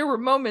 because there were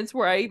moments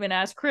where I even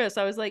asked Chris,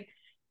 I was like,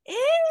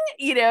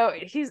 you know,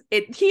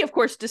 he of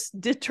course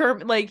just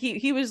determined, like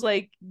he was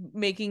like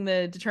making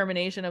the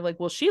determination of like,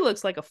 well, she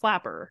looks like a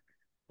flapper.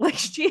 Like,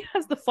 she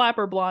has the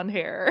flapper blonde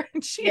hair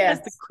and she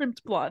has the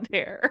crimped blonde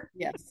hair.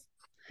 Yes.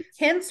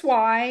 Hence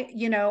why,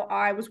 you know,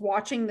 I was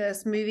watching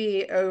this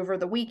movie over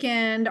the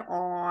weekend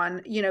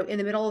on, you know, in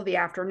the middle of the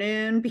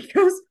afternoon,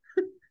 because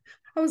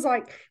I was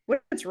like, well,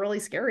 it's really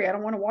scary. I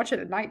don't want to watch it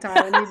at nighttime.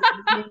 I need it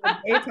in the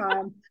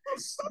daytime.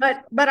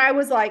 But I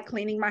was like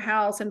cleaning my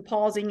house and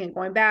pausing and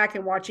going back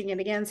and watching it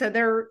again. So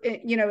there,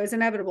 you know, is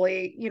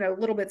inevitably, you know,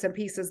 little bits and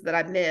pieces that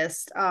I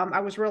missed. I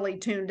was really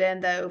tuned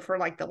in though for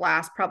like the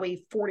last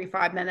probably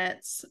 45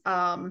 minutes.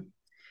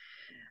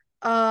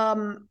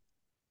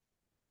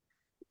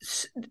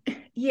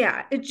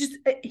 Yeah, it just,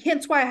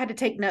 hence why I had to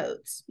take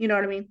notes. You know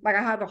what I mean? Like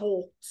I had a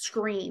whole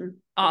screen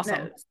of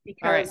notes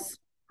because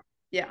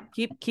yeah.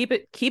 Keep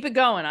it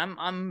going.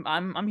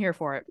 I'm here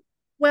for it.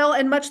 Well,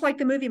 and much like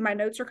the movie, my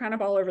notes are kind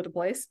of all over the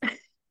place.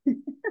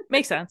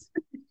 Makes sense.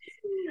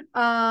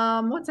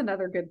 What's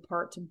another good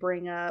part to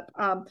bring up?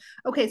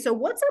 Okay, so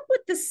what's up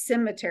with the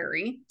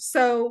cemetery?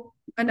 So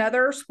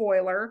another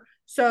spoiler.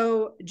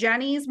 So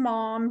Jenny's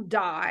mom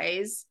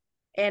dies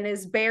and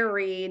is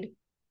buried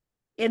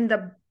in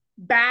the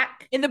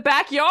backyard, in the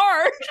back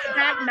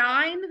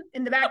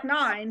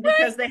 9,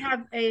 because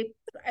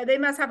they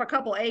must have a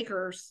couple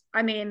acres.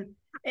 I mean,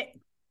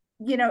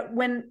 you know,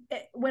 when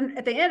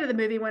at the end of the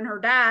movie, when her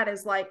dad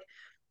is like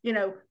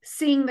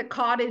seeing the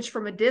cottage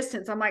from a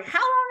distance. I'm like, how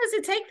long does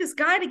it take this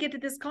guy to get to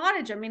this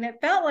cottage? I mean, it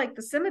felt like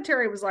the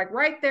cemetery was like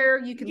right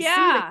there. You can see the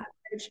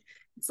cottage.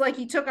 It's like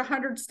he took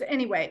 100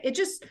 anyway.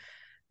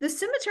 The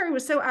cemetery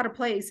was so out of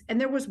place, and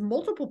there was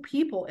multiple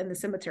people in the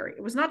cemetery.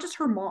 It was not just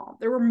her mom.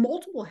 There were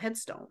multiple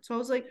headstones. So I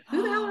was like,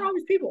 who the hell are all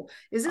these people?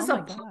 Is this a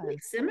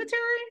public cemetery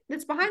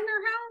that's behind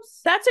their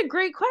house? That's a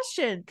great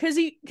question.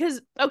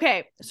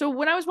 Okay, so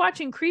when I was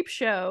watching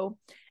Creepshow,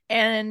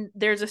 and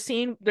there's the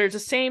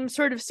same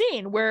sort of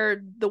scene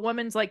where the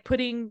woman's like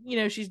putting,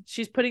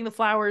 she's putting the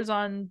flowers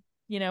on,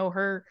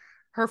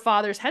 her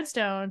father's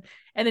headstone,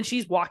 and then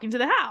she's walking to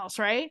the house,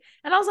 right?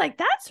 And I was like,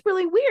 that's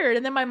really weird.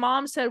 And then my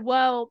mom said,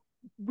 well,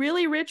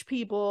 really rich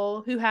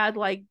people who had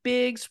like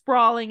big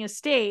sprawling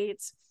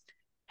estates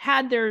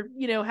had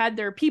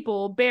their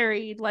people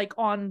buried like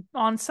on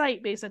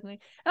site, basically. And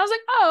I was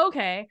like, oh,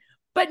 okay.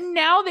 But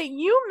now that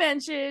you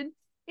mentioned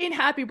in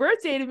Happy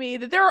Birthday to Me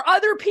that there are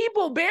other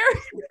people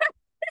buried,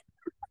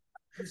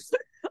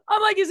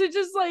 I'm like, is it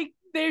just like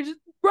they're just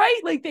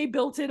right, like they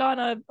built it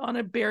on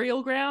a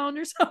burial ground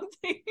or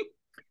something?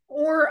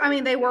 Or I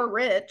mean, they were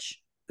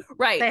rich,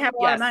 right? They have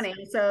a lot of money,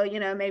 so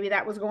maybe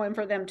that was going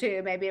for them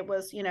too. Maybe it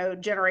was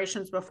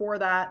generations before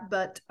that,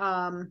 but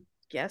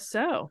guess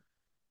so.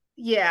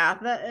 Yeah,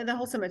 the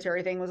whole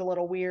cemetery thing was a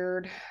little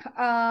weird.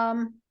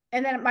 And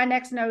then my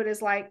next note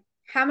is like,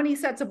 how many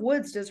sets of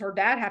woods does her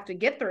dad have to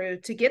get through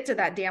to get to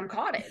that damn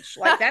cottage?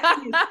 Like that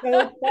thing is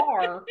so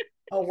far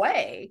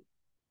away.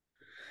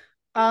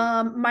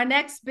 My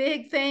next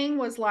big thing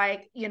was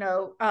like,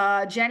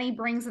 Jenny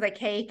brings the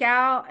cake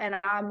out, and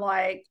I'm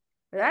like,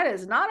 that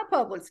is not a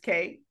Publix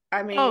cake.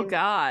 I mean, oh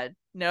God,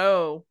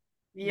 no.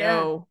 Yeah,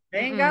 no. They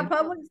ain't got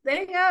Publix. They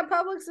ain't got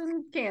Publix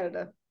in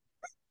Canada.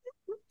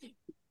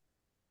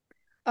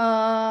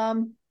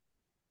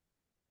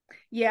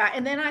 Yeah,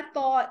 and then I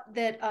thought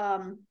that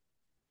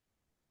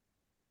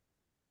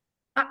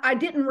I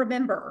didn't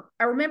remember.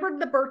 I remembered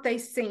the birthday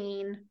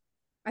scene.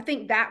 I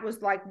think that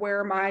was like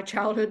where my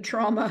childhood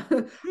trauma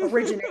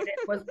originated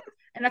was,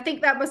 and I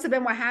think that must have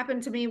been what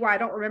happened to me, why I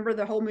don't remember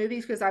the whole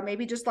movies, because I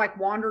maybe just like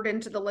wandered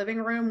into the living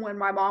room when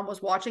my mom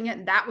was watching it,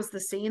 and that was the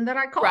scene that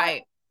I caught.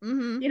 Right.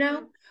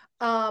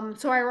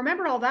 So I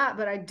remembered all that,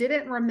 but I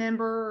didn't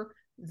remember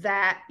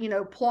that,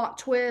 plot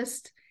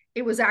twist.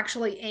 It was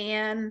actually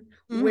Anne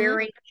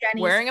wearing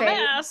Jenny's a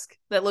mask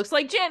that looks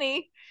like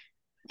Jenny.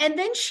 And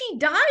then she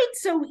died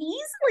so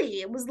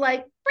easily. It was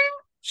like,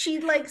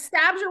 she like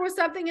stabs her with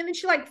something, and then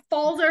she like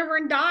falls over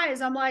and dies.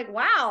 I'm like,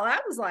 wow,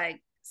 that was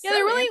like, yeah,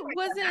 there really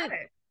wasn't.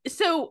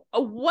 So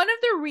one of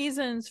the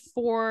reasons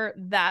for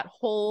that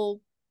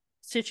whole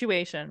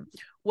situation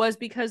was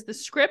because the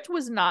script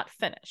was not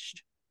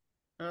finished.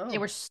 Oh. They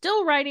were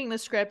still writing the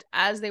script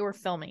as they were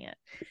filming it.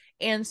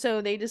 And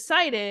so they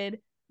decided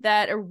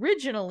that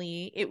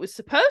originally it was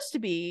supposed to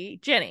be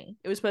Jenny.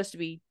 It was supposed to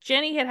be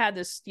Jenny had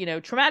this,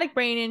 traumatic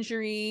brain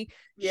injury.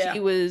 Yeah. She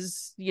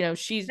was,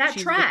 she's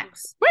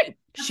tracks. Right.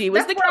 She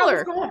was the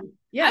killer.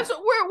 Yeah.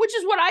 Which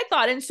is what I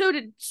thought. And so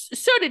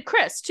did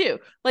Chris too.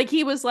 Like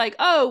he was like,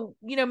 oh,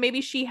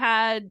 maybe she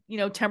had,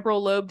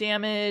 temporal lobe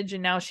damage,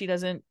 and now she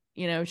doesn't,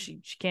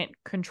 she can't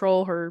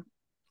control her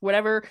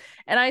whatever.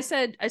 And I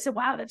said,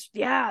 wow,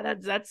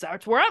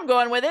 that's where I'm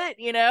going with it.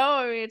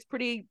 I mean, it's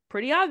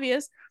pretty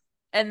obvious.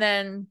 And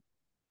then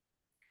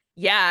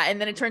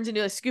it turns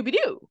into a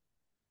Scooby-Doo.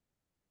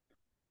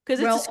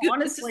 Because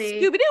honestly,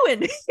 it's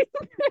Scooby-Dooing.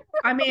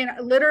 I mean,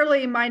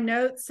 literally my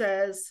note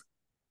says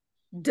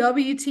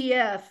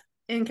WTF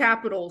in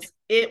capitals.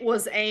 It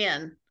was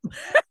Anne.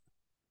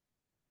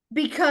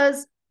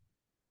 Because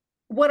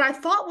what I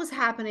thought was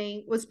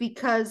happening was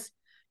because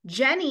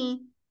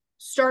Jenny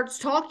starts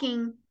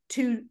talking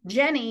to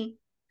Jenny,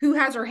 who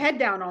has her head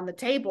down on the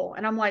table.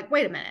 And I'm like,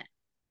 wait a minute.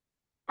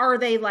 Are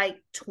they like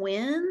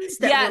twins?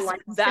 Yes,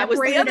 that was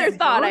the other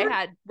thought I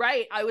had.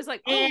 Right. I was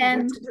like, oh,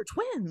 and they're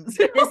twins.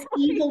 This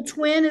evil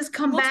twin has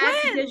come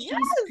back because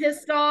she's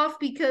pissed off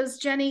because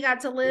Jenny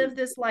got to live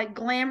this like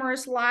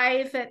glamorous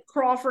life at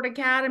Crawford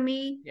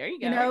Academy. There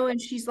you go.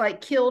 And she's like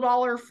killed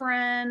all her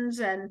friends,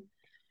 and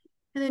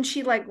then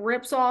she like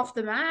rips off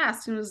the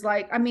mask and was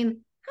like, I mean,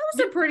 that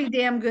was a pretty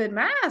damn good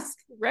mask.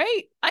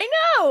 Right. I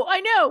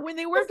know. When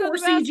they worked on the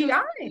mask,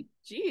 CGI.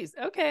 Jeez.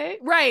 Okay.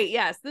 Right.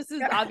 Yes. This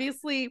is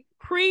obviously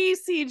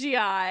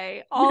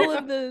pre-CGI. All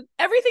of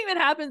everything that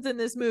happens in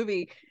this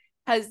movie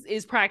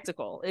is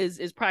practical,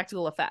 is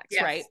practical effects.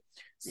 Yes. Right.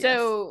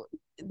 So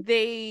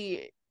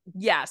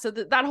so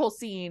that whole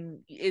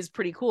scene is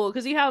pretty cool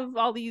because you have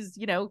all these,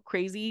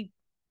 crazy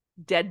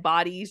dead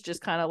bodies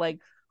just kind of like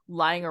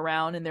lying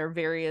around in their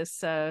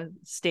various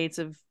states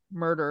of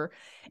murder.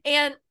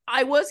 And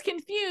I was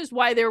confused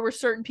why there were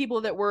certain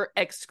people that were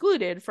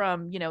excluded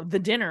from, the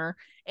dinner.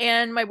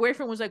 And my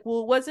boyfriend was like,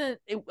 well,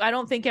 I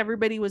don't think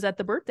everybody was at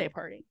the birthday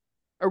party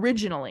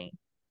originally,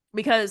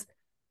 because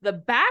the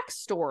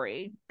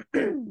backstory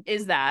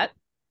is that,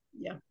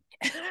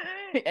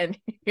 and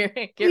get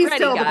ready,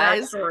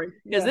 guys,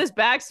 because this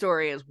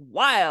backstory is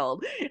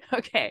wild.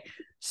 Okay.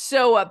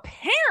 So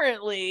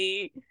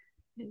apparently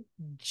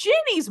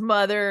Jenny's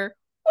mother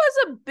was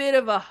a bit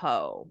of a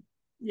hoe.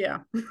 Yeah.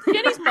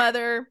 Jenny's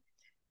mother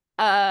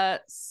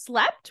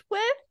slept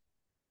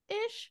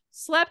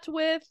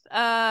with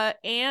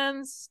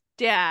Anne's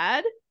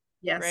dad,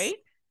 Yes. right?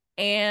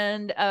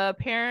 And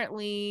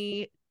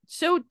apparently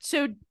so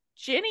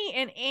Jenny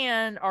and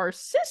Anne are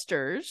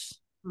sisters,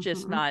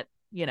 just Mm-hmm. not,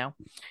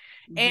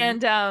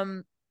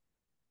 Mm-hmm.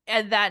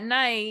 and that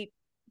night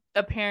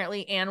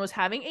apparently Anne was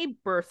having a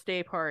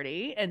birthday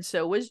party, and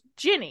so was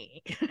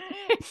Ginny.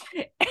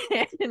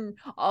 And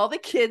all the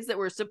kids that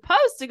were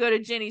supposed to go to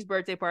Ginny's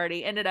birthday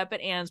party ended up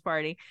at Anne's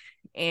party.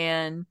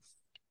 And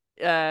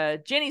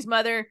Ginny's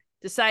mother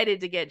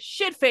decided to get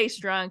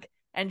shit-faced drunk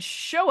and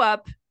show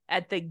up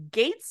at the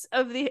gates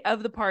of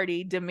the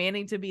party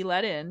demanding to be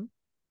let in.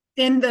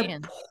 In the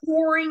And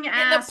pouring in the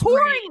ass rain.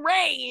 pouring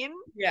rain,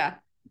 Yeah.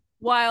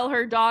 while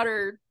her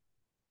daughter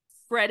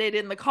fretted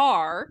in the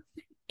car,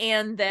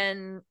 and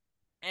then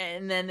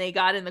they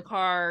got in the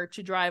car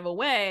to drive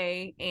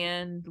away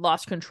and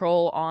lost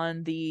control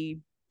on the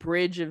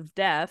bridge of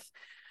death,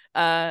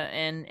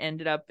 and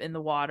ended up in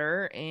the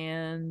water.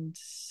 And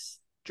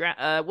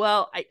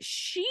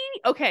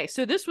okay,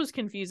 so this was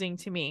confusing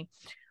to me,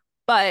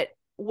 but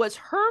was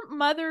her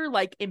mother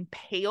like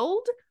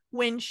impaled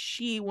when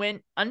she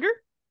went under?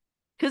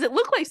 Because it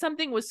looked like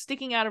something was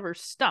sticking out of her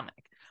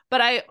stomach,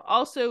 but I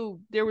also,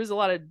 there was a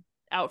lot of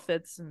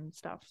outfits and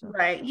stuff, so.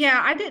 Right.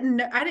 Yeah, I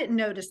didn't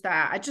notice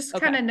that. I just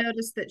kind Okay. of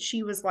noticed that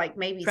she was like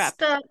maybe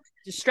Strapped. stuck,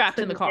 Just strapped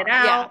in the couldn't get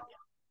car. Yeah. out,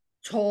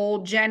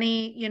 told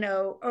Jenny,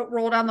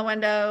 roll down the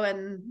window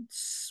and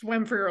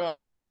swim for your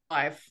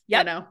life,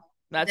 Yep.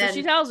 That's what she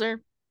And tells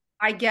her.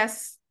 I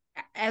guess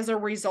as a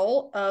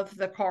result of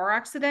the car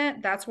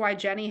accident, that's why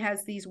Jenny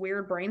has these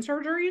weird brain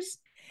surgeries.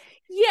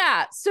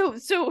 Yeah. So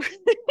so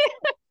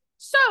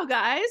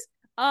guys,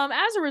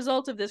 as a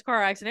result of this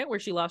car accident where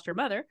she lost her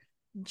mother,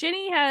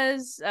 Jenny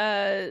has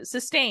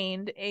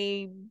sustained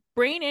a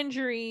brain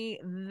injury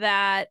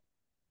that,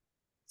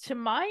 to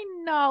my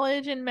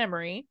knowledge and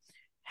memory,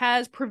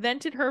 has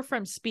prevented her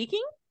from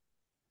speaking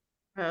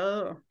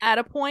Oh. at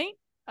a point,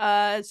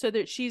 so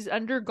that she's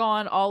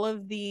undergone all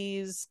of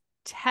these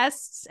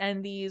tests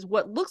and these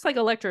what looks like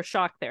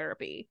electroshock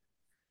therapy.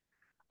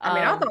 I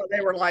mean, I um thought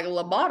they were like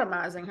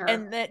lobotomizing her.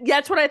 and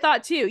that's what I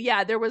thought too.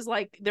 Yeah, there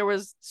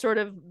was sort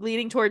of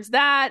leading towards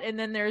that, and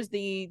then there's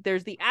the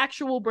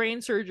actual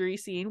brain surgery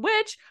scene,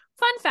 which,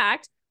 fun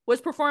fact,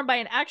 was performed by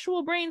an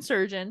actual brain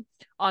surgeon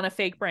on a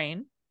fake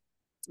brain.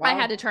 I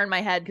had Wow. to turn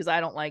my head because I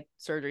don't like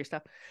surgery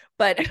stuff,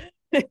 but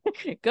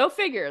go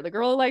figure. The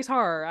girl who likes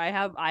horror. I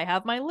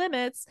have my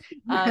limits.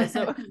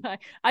 So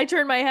I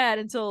turned my head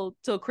until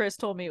Chris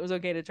told me it was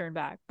okay to turn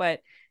back.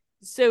 But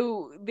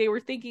so they were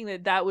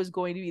thinking that was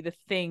going to be the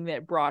thing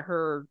that brought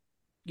her,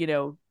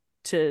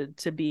 to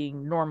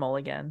being normal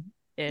again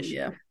ish,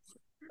 Yeah.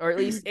 or at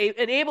least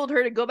enabled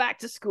her to go back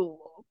to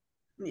school.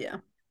 Yeah.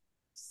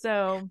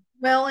 So,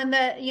 Well, in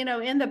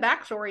the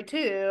backstory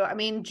too, I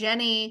mean,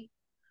 Jenny,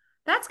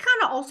 that's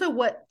kind of also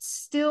what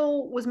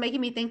still was making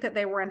me think that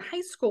they were in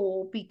high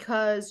school,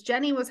 because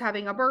Jenny was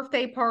having a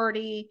birthday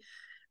party.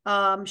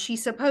 She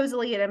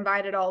supposedly had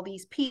invited all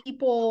these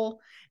people,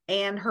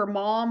 and her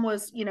mom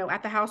was,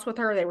 at the house with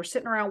her. They were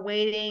sitting around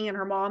waiting, and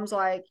her mom's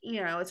like,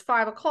 it's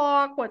 5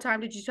 o'clock. What time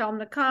did you tell them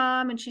to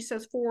come? And she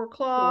says 4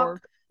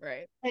 o'clock.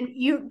 right. And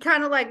you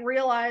kind of like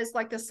realize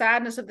like the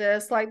sadness of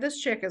this, like this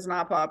chick is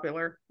not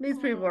popular. These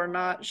people are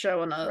not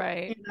showing up,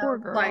 Right. Poor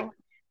like girl.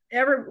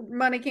 every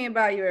money can't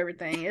buy you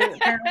everything. It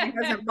apparently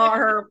hasn't bought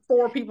her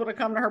 4 people to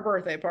come to her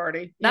birthday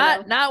party,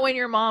 Not when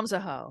your mom's a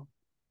hoe.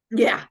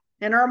 Yeah.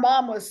 And her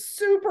mom was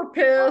super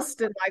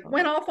pissed and like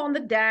went off on the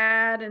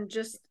dad, and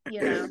just,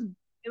 it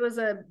was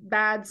a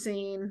bad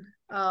scene.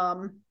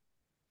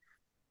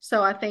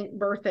 So I think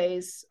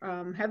birthdays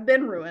have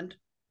been ruined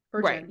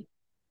for Right. Jenny.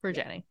 For Yeah.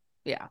 Jenny.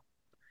 Yeah.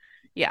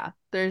 Yeah.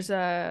 There's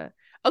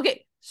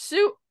okay,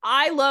 so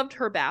I loved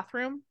her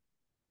bathroom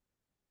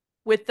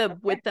with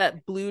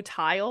that blue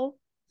tile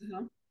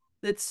Uh-huh.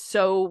 that's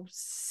so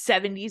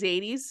 70s,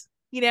 80s,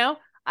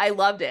 I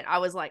loved it. I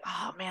was like,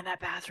 oh man, that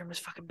bathroom is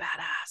fucking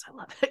badass. I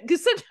love it.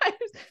 Because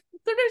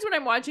sometimes when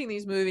I'm watching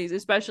these movies,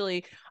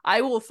 especially, I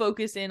will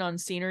focus in on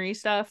scenery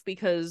stuff,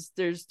 because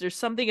there's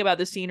something about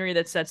the scenery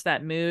that sets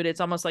that mood.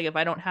 It's almost like if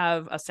I don't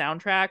have a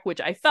soundtrack,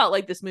 which I felt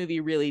like this movie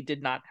really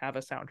did not have a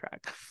soundtrack.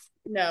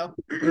 No.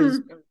 It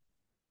was,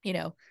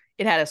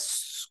 it had a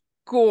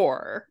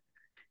score,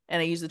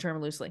 and I use the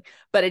term loosely,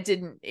 but it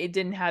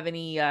didn't have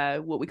any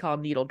what we call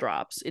needle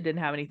drops. It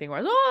didn't have anything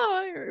where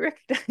I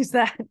recognize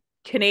that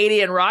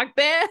Canadian rock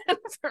band.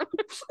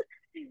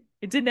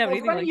 It didn't have Well,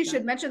 it's anything funny like you that.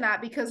 should mention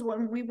that, because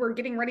when we were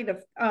getting ready to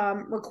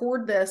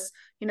record this,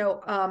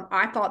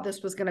 I thought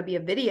this was going to be a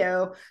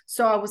video.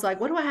 So I was like,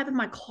 what do I have in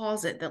my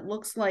closet that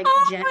looks like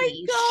Oh Jenny's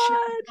my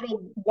god,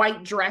 little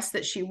white dress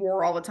that she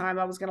wore all the time?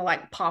 I was going to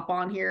like pop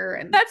on here.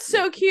 And that's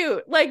so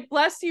cute. Like,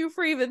 bless you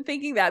for even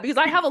thinking that, because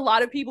I have a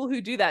lot of people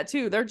who do that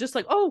too. They're just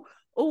like, oh,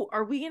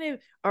 are we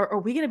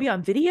gonna be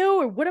on video,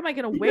 or what am I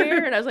gonna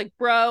wear? And I was like,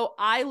 bro,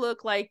 I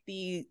look like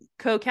the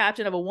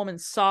co-captain of a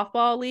woman's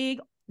softball league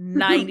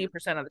 90%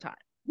 of the time.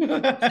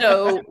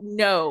 So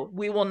no,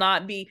 we will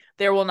not be,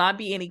 there will not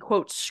be any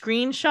quote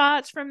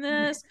screenshots from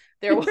this.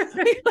 There will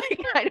be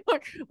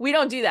we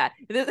don't do that.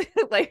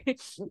 Like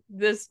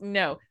this,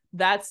 no,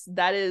 that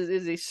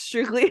is a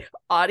strictly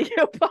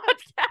audio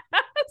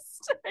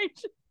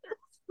podcast.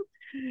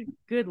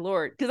 Good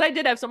Lord. Because I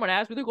did have someone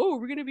ask me, like, oh,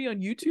 we're going to be on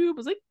YouTube. I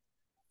was like,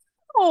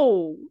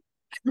 oh,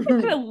 I'm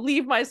going to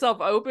leave myself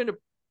open to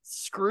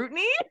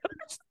scrutiny.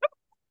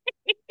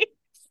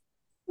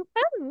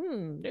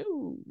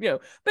 No,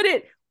 but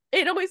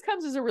it always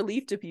comes as a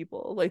relief to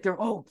people. Like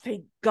they're, oh,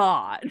 thank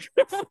God.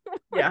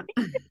 Yeah.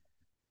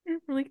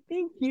 We're like,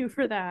 thank you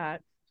for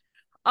that.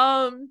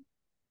 I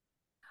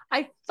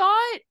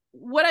thought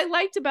what I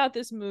liked about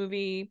this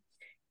movie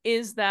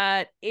is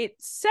that it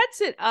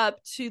sets it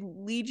up to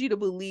lead you to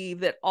believe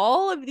that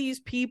all of these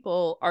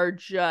people are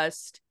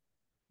just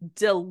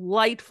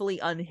delightfully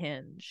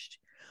unhinged.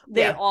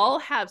 They all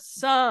have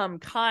some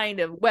kind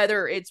of,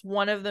 whether it's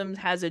one of them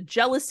has a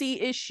jealousy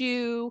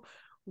issue,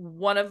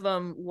 one of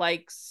them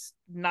likes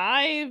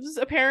knives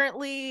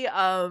apparently,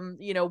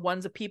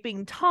 one's a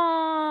peeping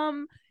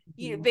Tom.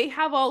 They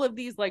have all of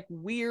these like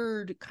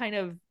weird kind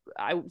of,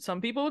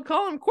 some people would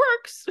call them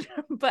quirks,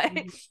 but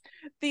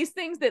these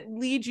things that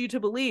lead you to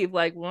believe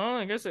like, well,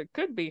 I guess it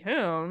could be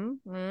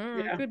him,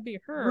 it could be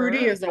her.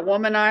 Rudy is a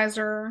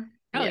womanizer.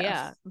 Oh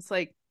yeah, it's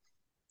like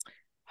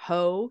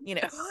ho,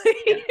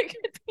 it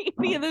could be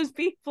any of those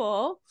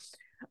people,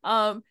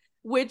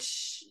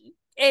 which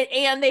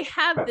and they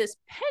have this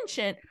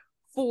penchant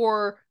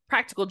for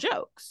practical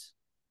jokes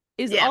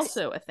is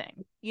also a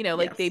thing,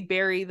 like they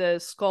bury the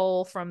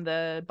skull from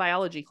the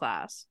biology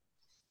class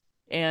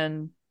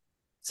and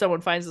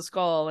someone finds the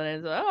skull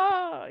and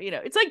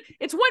it's like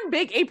it's one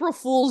big April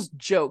Fool's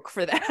joke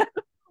for that.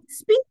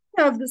 Speaking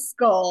of the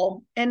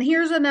skull, and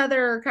here's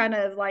another kind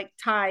of like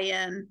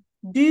tie-in.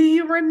 Do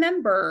you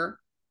remember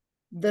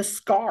the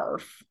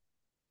scarf?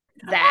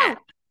 That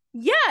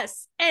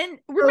yes, and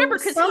remember,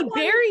 because he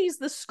buries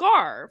the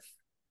scarf.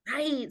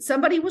 Right.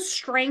 Somebody was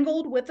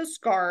strangled with a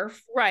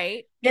scarf.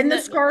 Right. And the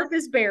scarf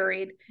is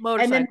buried.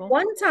 Motorcycle. And then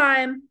one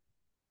time,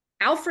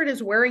 Alfred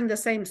is wearing the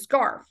same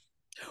scarf.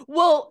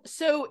 Well,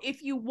 so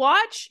if you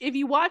watch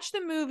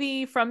the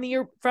movie from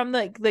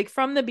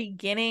the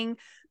beginning,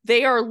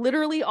 they are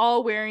literally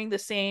all wearing the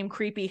same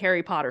creepy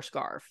Harry Potter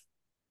scarf.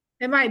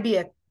 It might be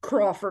a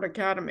Crawford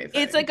Academy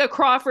thing. It's like a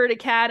Crawford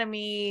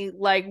Academy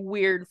like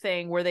weird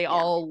thing where they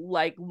all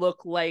like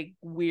look like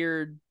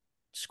weird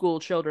school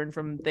children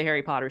from the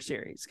Harry Potter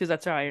series, because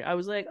that's how I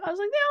was like they all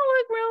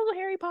look real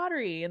Harry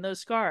Pottery in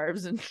those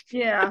scarves. And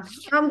yeah,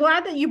 I'm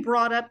glad that you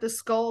brought up the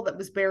skull that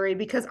was buried,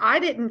 because I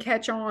didn't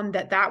catch on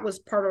that was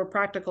part of a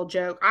practical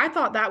joke. I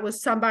thought that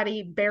was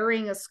somebody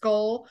burying a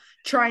skull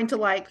trying to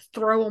like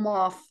throw them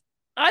off.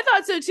 I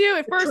thought so too.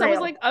 At first, I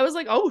was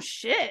like, oh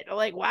shit!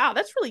 Like, wow,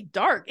 that's really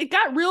dark. It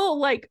got real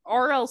like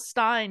R.L.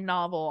 Stine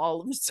novel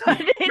all of a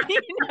sudden.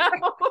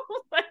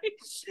 Like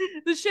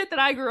the shit that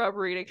I grew up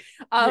reading.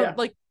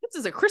 Like this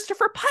is a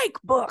Christopher Pike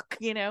book,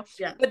 Yeah.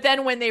 But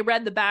then when they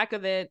read the back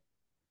of it,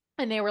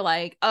 and they were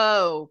like,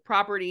 oh,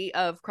 property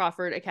of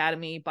Crawford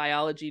Academy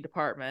Biology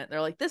Department.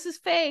 They're like, this is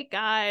fake,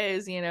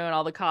 guys, and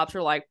all the cops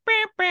are like,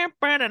 and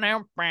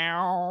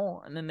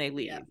then they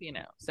leave,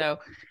 So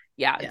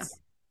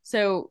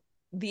so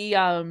the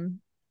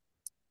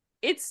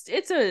it's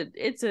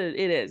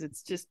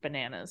just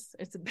bananas.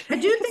 I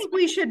do think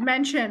we should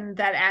mention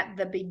that at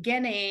the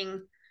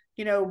beginning,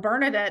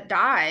 Bernadette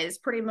dies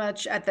pretty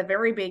much at the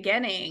very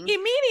beginning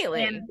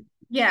immediately.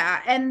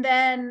 And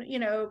then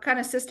kind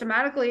of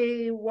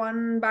systematically,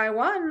 one by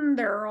one,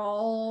 they're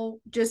all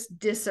just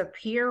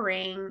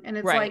disappearing, and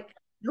it's like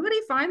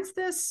nobody finds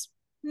this.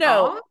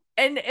 No.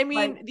 And I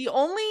mean, like, the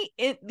only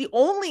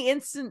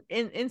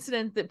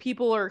incident that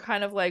people are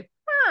kind of like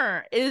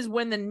is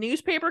when the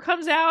newspaper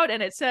comes out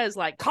and it says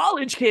like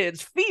college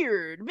kids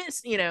feared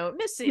missing,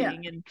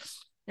 and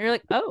you're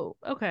like, oh,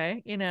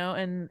 okay,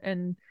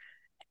 and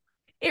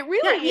it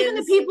really even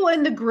is. The people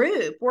in the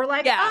group were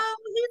like, oh,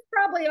 he's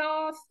probably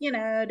off,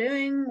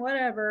 doing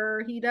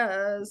whatever he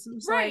does.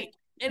 It's right.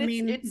 And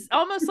it's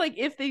almost like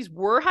if these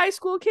were high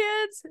school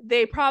kids,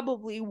 they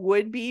probably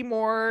would be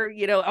more,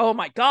 oh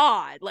my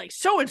God, like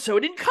so-and-so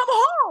didn't come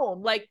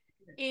home. Like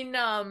in,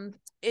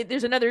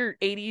 there's another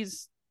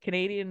 80s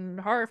Canadian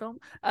horror film,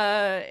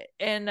 or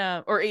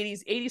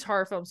 80s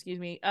horror film, excuse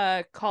me,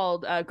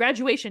 called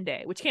Graduation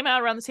Day, which came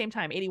out around the same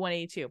time, 81,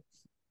 82.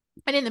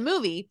 And in the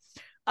movie,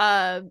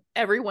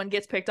 everyone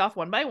gets picked off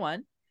one by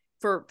one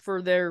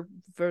for their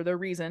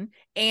reason,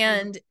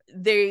 and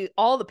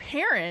all the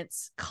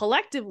parents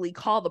collectively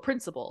call the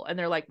principal, and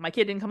they're like, my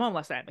kid didn't come home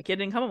last night, and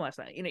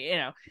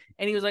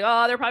he was like,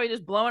 oh, they're probably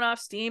just blowing off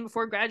steam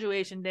before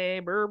graduation day,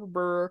 burr, burr,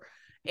 burr.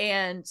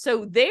 And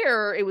so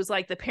there it was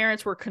like the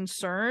parents were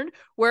concerned,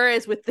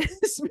 whereas with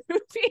this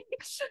movie,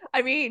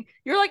 I mean,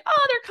 you're like,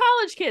 oh, they're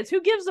college kids,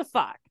 who gives a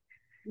fuck?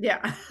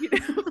 Yeah.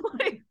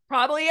 Like,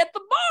 probably at the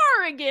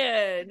bar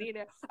again,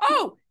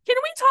 oh, can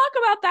we talk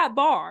about that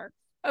bar?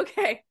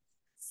 Okay.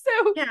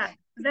 So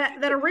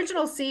That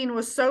original scene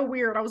was so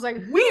weird. I was like,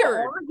 who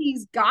Weird. are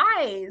these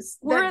guys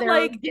We're that at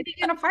they're like getting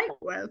in a fight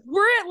with?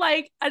 we're at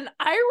like an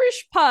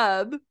Irish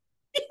pub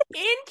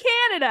in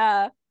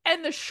Canada,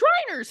 and the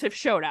Shriners have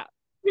showed up.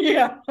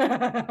 Yeah.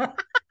 And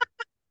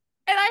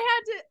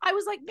I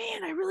was like,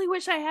 man, I really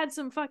wish I had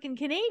some fucking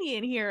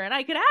Canadian here and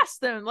I could ask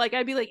them. Like,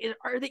 I'd be like,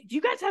 do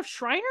you guys have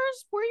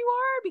Shriners where you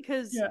are?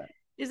 Because Yeah.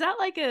 is that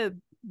like a The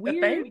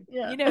weird, thing?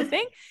 Yeah.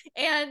 thing?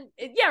 And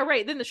yeah,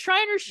 right. Then the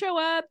Shriners show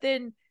up.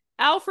 Then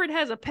Alfred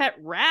has a pet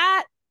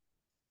rat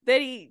that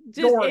he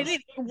just,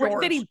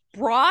 that he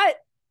brought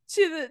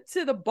to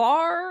the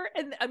bar.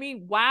 And I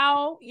mean,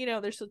 wow,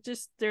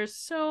 there's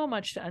so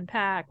much to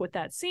unpack with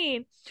that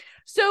scene.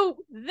 So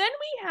then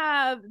we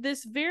have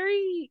this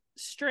very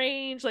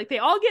strange, like, they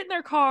all get in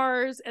their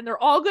cars and they're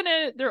all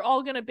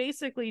gonna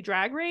basically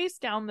drag race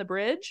down the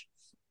bridge,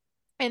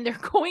 and they're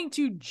going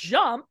to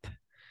jump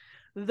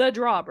the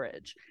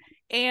drawbridge.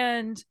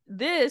 And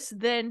this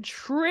then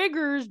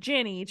triggers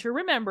Jenny to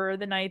remember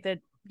the night that,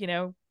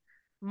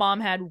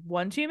 mom had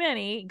one too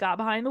many, got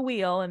behind the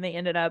wheel, and they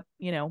ended up,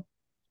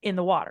 in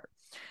the water.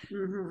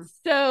 Mm-hmm.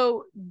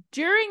 So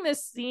during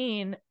this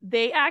scene,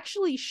 they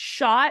actually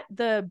shot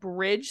the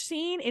bridge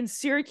scene in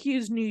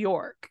Syracuse, New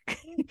York,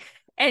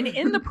 and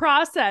in the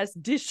process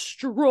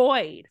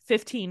destroyed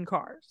 15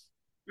 cars.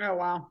 Oh,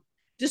 wow.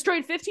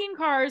 Destroyed 15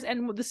 cars,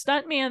 and the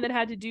stunt man that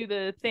had to do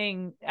the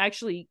thing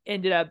actually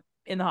ended up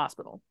in the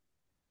hospital.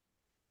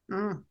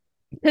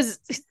 Because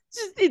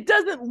it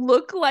doesn't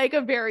look like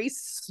a very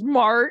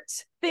smart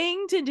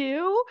thing to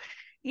do,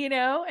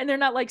 and they're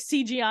not like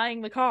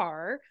CGIing the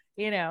car,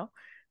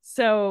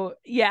 So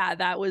yeah,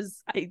 that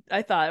was, I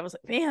thought, I was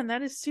like, man,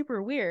 that is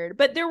super weird.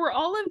 But there were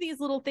all of these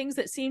little things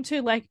that seemed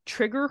to like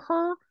trigger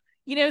her,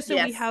 so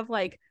yes. We have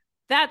like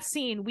that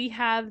scene. We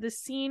have the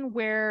scene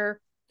where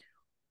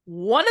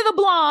one of the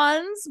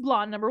blondes,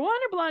 blonde number 1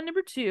 or blonde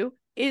number 2,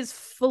 is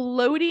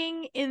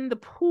floating in the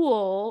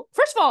pool.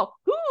 First of all,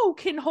 who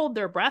can hold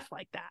their breath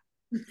like that?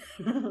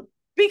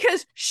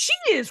 Because she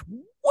is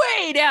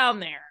way down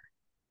there.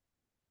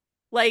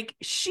 Like,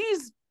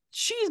 she's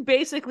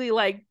basically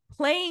like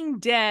playing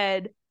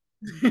dead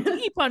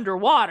deep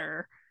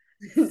underwater,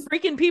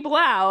 freaking people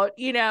out,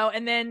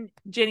 and then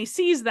Jenny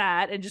sees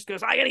that and just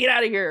goes, I gotta get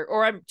out of here,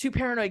 or I'm too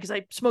paranoid because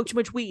I smoked too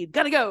much weed,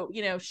 gotta go.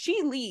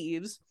 She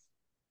leaves,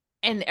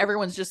 and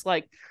everyone's just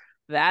like,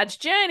 that's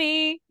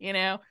Jenny.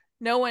 No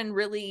one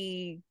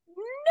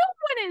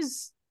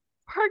is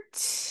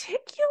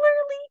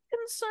particularly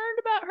concerned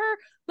about her.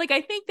 Like,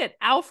 I think that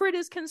Alfred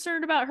is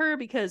concerned about her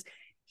because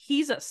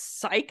he's a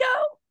psycho.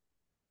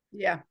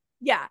 Yeah.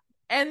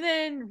 And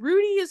then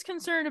Rudy is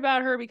concerned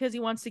about her because he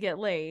wants to get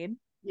laid.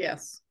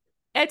 Yes.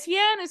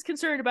 Etienne is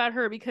concerned about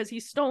her because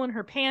he's stolen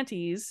her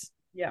panties.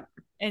 Yeah.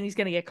 And he's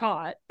going to get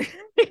caught.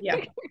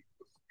 Yeah.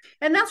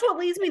 And that's what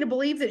leads me to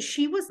believe that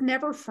she was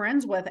never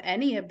friends with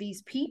any of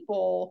these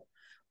people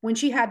when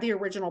she had the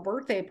original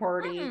birthday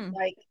party.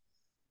 Like,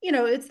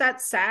 it's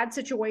that sad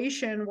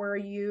situation where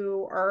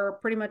you are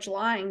pretty much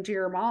lying to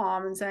your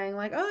mom and saying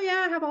like, oh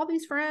yeah, I have all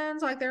these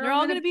friends. Like, they're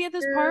all going to be at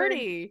this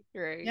party.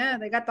 Right. Yeah.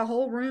 They got the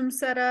whole room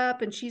set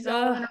up and she's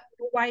all in a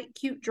white,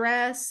 cute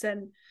dress.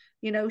 And,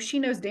 she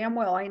knows damn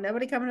well ain't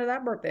nobody coming to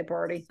that birthday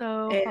party.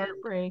 So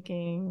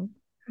heartbreaking.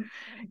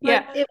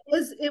 But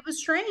it was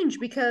strange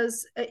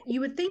because you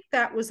would think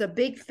that was a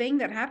big thing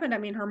that happened. I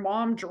mean, her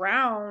mom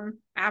drowned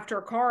after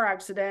a car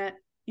accident.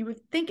 You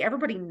would think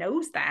everybody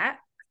knows that.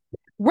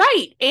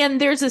 Right. And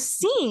there's a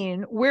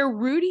scene where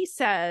Rudy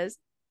says,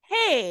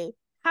 hey,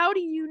 how do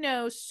you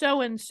know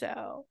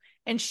so-and-so?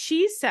 And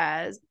she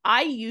says,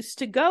 I used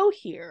to go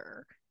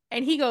here.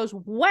 And he goes,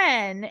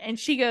 when? And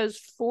she goes,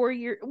 4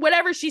 years,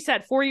 whatever she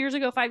said, 4 years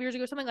ago, 5 years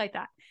ago, something like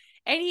that.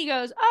 And he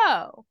goes,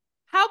 oh,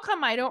 how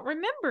come I don't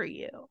remember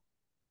you?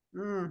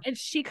 And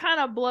she kind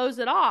of blows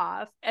it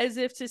off as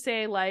if to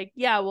say like,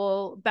 yeah,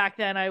 well, back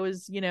then I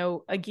was,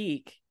 a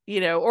geek,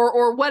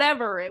 or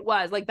whatever it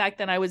was. Like, back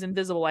then I was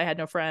invisible. I had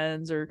no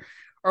friends or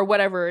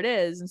whatever it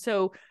is. And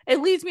so it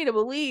leads me to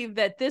believe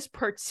that this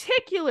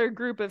particular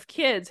group of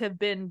kids have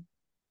been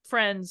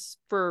friends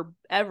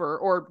forever,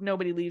 or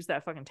nobody leaves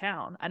that fucking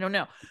town. I don't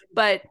know.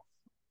 But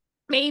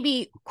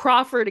maybe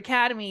Crawford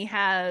Academy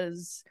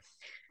has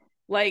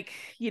like,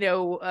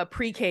 a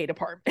pre-K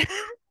department.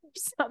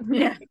 Something.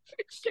 Yeah.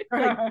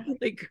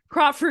 like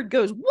Crawford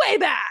goes way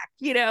back,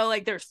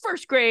 like there's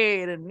first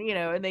grade, and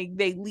and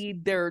they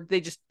lead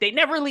they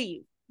never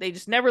leave. They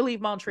just never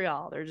leave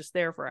Montreal. They're just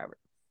there forever.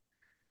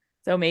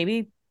 So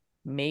maybe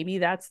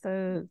that's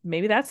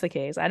the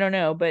case. I don't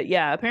know. But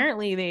yeah,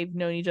 apparently they've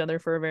known each other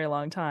for a very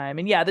long time.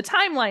 And yeah, the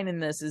timeline in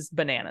this is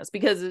bananas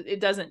because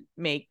it doesn't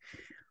make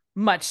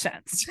much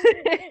sense.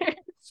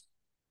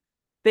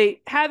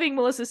 Having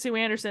Melissa Sue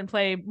Anderson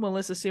play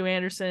Melissa Sue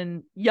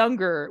Anderson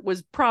younger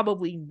was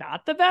probably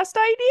not the best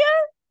idea.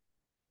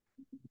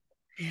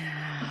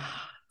 Yeah.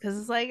 Because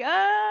it's like,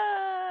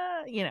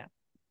 I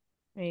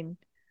mean,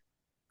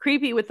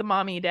 creepy with the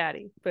mommy and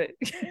daddy, but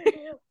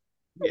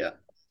yeah.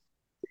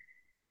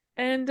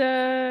 And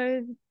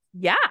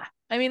yeah,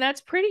 I mean,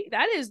 that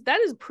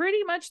is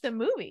pretty much the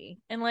movie.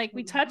 And like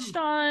we touched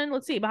on,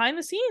 let's see, behind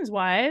the scenes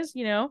wise,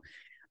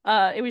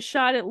 it was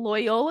shot at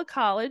Loyola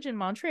College in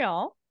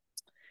Montreal.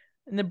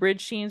 And the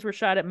bridge scenes were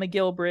shot at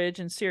McGill Bridge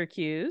in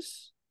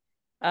Syracuse.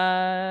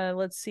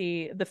 Let's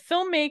see. The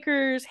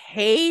filmmakers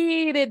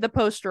hated the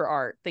poster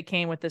art that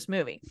came with this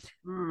movie.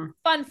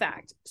 Fun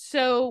fact.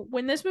 So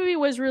when this movie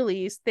was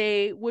released,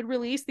 they would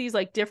release these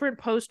like different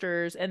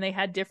posters and they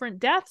had different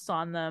deaths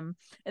on them.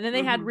 And then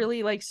they had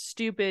really like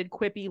stupid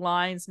quippy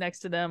lines next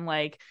to them,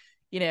 like,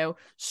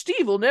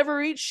 Steve will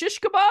never eat shish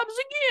kebabs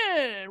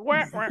again.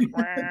 Wah, wah,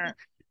 wah.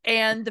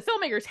 And the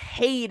filmmakers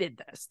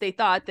hated this. They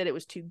thought that it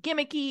was too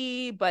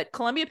gimmicky, but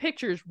Columbia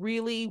Pictures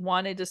really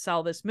wanted to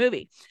sell this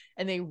movie.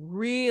 And they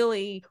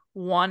really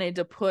wanted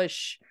to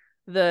push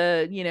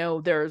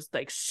there's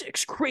like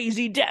 6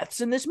 crazy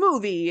deaths in this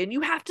movie and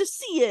you have to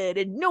see it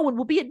and no one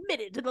will be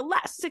admitted to the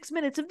last 6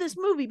 minutes of this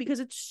movie because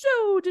it's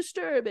so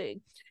disturbing.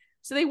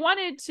 So they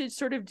wanted to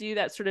sort of do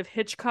that sort of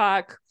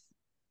Hitchcock,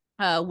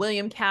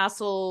 William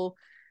Castle,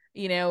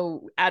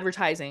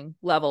 advertising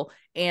level.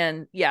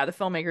 And yeah, the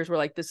filmmakers were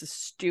like, this is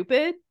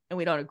stupid and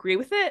we don't agree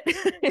with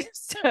it.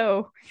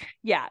 So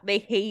yeah, they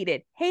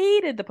hated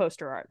the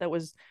poster art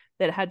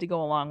that had to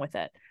go along with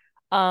it.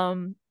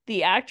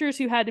 The actors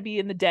who had to be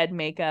in the dead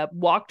makeup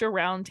walked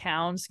around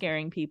town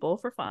scaring people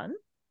for fun.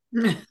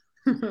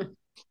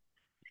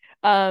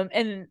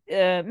 And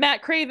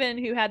Matt Craven,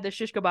 who had the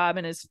shish kebab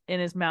in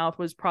his mouth,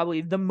 was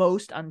probably the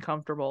most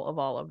uncomfortable of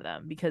all of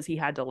them because he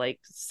had to like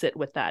sit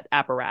with that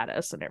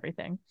apparatus and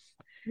everything.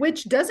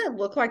 Which doesn't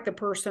look like the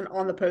person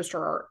on the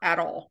poster art at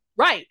all.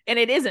 Right. And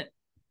it isn't.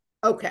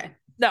 Okay.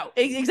 No,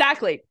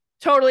 exactly.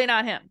 Totally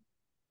not him.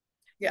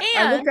 Yeah.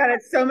 And I looked at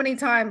it so many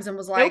times and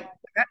was like, nope.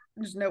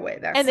 There's no way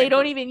that's. And they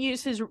don't even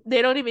use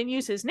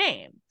his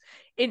name.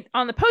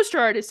 On the poster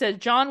art, it says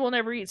John will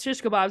never eat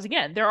shish kebabs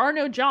again. There are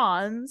no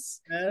Johns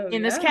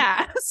in this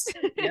cast.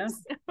 Yeah.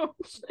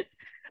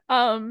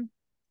 And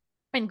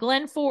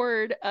Glenn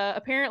Ford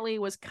apparently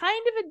was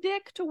kind of a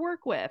dick to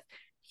work with.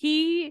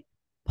 He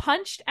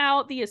punched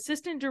out the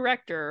assistant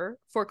director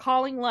for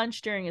calling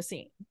lunch during a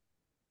scene.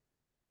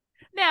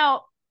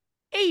 Now,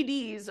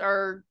 ADs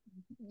are,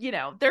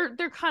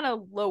 they're kind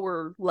of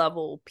lower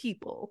level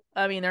people.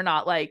 I mean, they're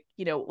not like,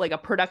 like a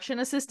production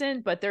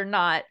assistant, but they're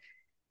not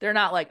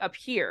like up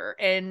here.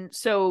 And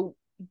so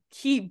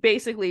he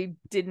basically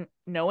didn't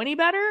know any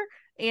better,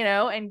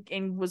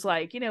 and was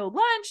like,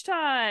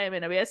 lunchtime.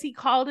 And I guess he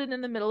called it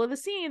in the middle of a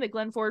scene that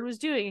Glenn Ford was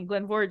doing. And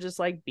Glenn Ford just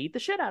like beat the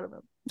shit out of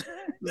him.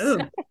 So,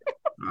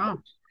 wow.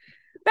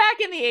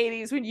 Back in the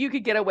 80s when you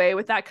could get away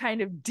with that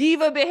kind of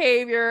diva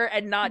behavior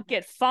and not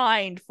get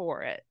fined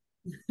for it.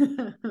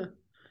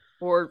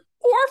 or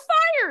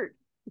fired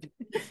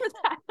for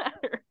that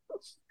matter.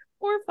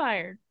 Or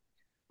fired.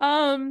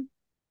 Final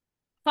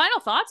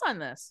thoughts on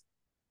this.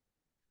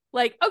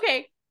 Like,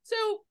 okay,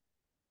 so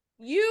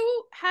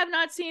you have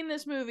not seen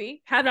this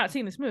movie. Not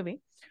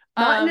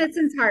in its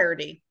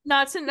entirety.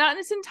 Not in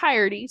its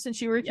entirety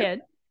since you were a kid.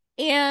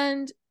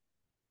 And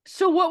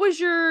so what was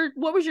your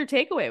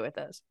takeaway with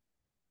this?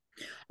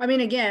 I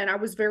mean, again, I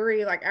was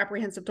very like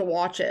apprehensive to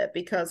watch it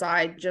because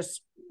I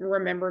just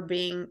remembered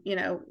being,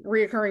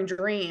 reoccurring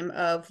dream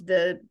of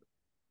the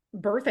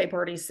birthday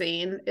party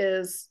scene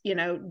is,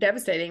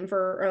 devastating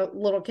for a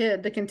little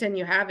kid to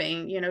continue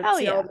having, to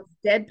see all the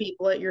dead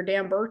people at your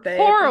damn birthday.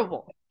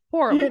 Horrible.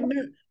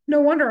 No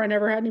wonder I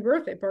never had any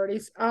birthday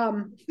parties.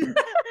 And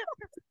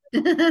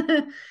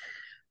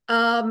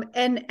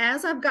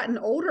as I've gotten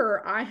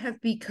older, I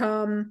have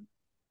become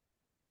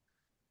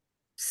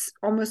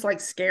almost like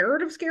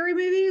scared of scary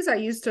movies. I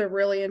used to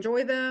really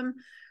enjoy them.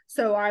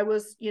 So I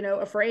was,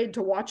 afraid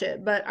to watch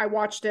it, but I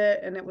watched it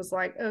and it was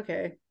like,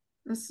 okay,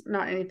 it's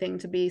not anything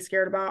to be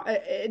scared about.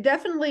 It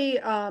definitely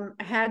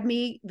had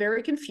me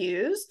very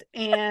confused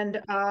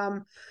and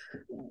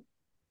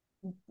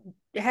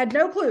had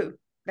no clue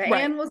that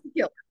Anne was the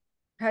killer.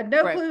 Had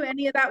no clue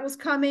any of that was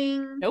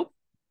coming. Nope.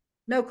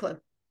 No clue.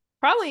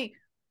 Probably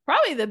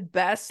the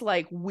best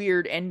like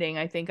weird ending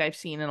I think I've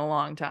seen in a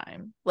long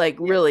time. Like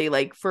really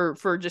like for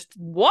just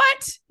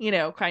what,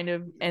 kind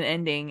of an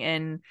ending.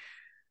 And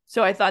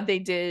so I thought they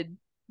did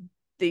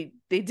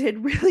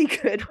really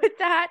good with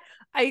that.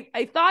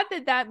 I thought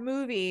that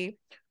movie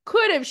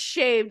could have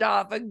shaved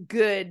off a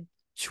good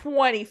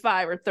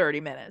 25 or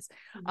 30 minutes.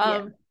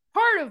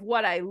 Part of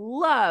what I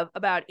love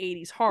about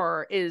 80s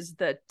horror is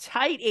the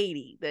tight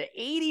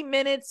 80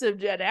 minutes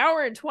of an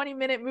hour and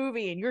 20-minute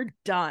movie and you're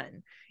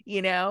done,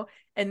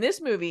 and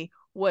this movie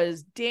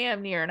was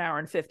damn near an hour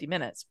and 50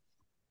 minutes,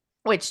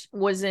 which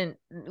wasn't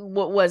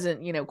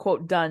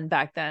quote done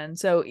back then.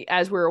 So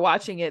as we were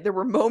watching it, there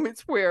were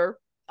moments where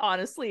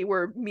honestly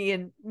where me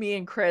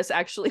and Chris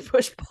actually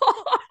pushed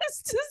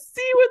pause to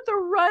see what the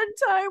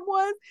runtime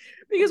was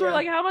because we're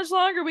like, how much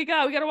longer we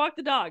got to walk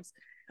the dogs.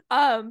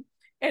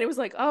 And it was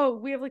like, oh,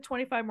 we have like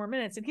 25 more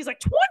minutes. And he's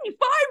like, 25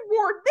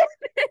 more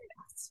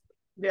minutes?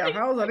 Yeah,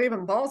 how is that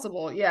even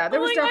possible? Yeah,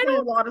 there was definitely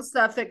a lot of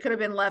stuff that could have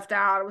been left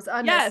out. It was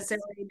unnecessary.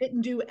 It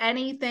didn't do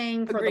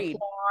anything for the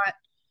plot.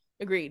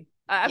 Agreed.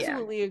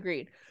 Absolutely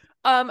agreed.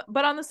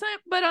 But on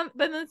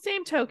the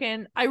same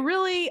token, I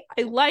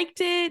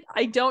liked it.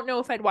 I don't know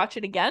if I'd watch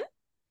it again.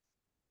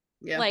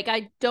 Yeah. Like,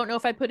 I don't know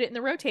if I put it in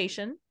the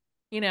rotation,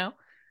 you know?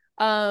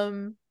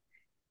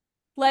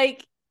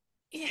 Like,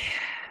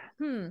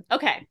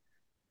 okay.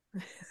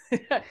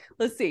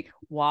 Let's see.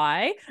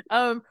 Why?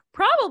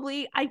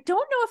 Probably, I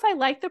don't know if I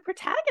like the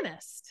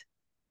protagonist.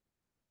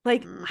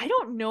 Like, I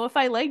don't know if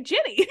I like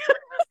Ginny.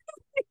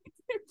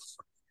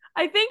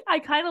 I think I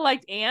kind of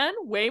liked Anne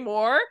way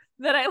more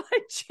than I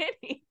liked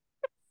Ginny.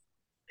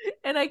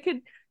 And I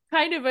could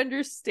kind of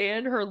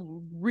understand her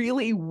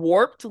really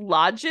warped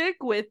logic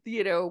with,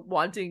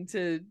 wanting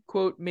to,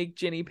 quote, make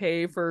Ginny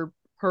pay for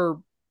her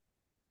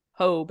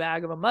hoe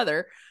bag of a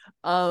mother.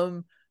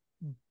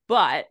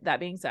 But that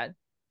being said,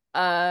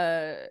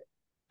 I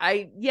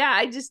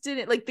just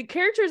didn't like the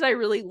characters I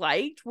really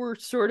liked were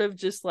sort of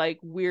just like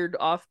weird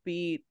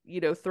offbeat,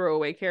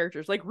 throwaway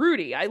characters. Like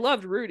Rudy. I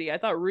loved Rudy. I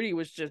thought Rudy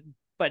was just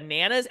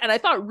bananas, and I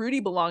thought Rudy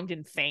belonged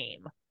in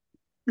Fame.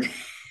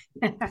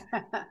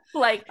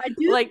 like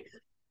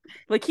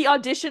he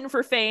auditioned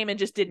for Fame and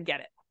just didn't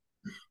get it.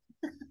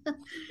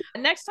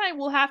 Next time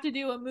we'll have to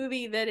do a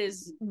movie that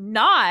is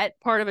not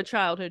part of a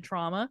childhood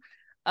trauma.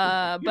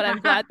 But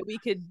I'm glad that we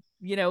could,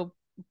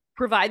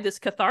 provide this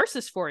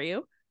catharsis for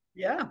you.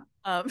 Yeah.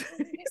 I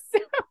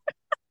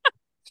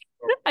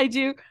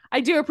do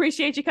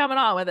appreciate you coming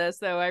on with us,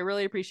 though. I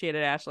really appreciate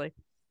it, Ashley.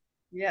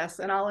 Yes,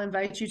 and I'll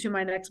invite you to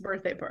my next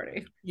birthday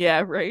party.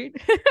 Yeah, right.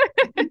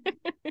 Oh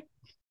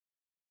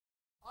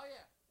yeah.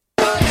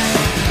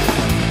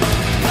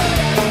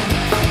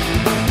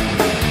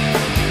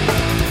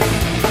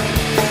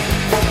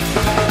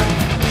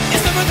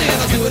 It's my birthday and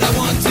I'll do what I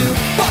want to.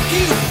 Fuck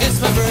you, it's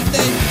my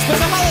birthday.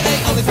 Special holiday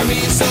only for me,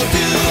 so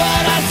do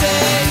what I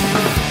say.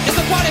 It's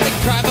a party, make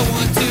me cry if I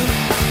want to.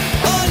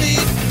 Or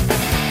leave.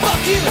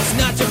 Fuck you, it's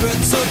not your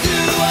birthday, so do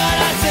what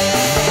I say.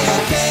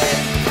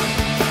 Okay.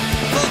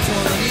 For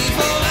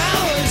 24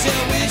 hours,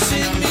 you're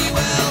wishing me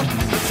well.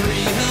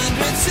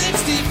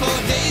 364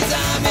 days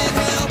I'm in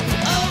hell.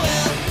 Oh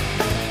well.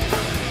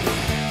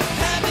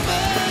 Happy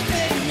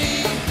birthday to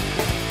me.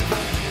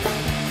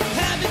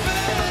 Happy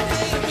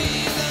birthday to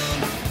me alone.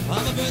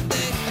 On my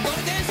birthday, I'm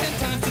gonna dance 10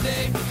 times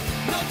today.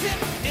 No tip,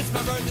 it's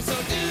my birthday, so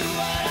do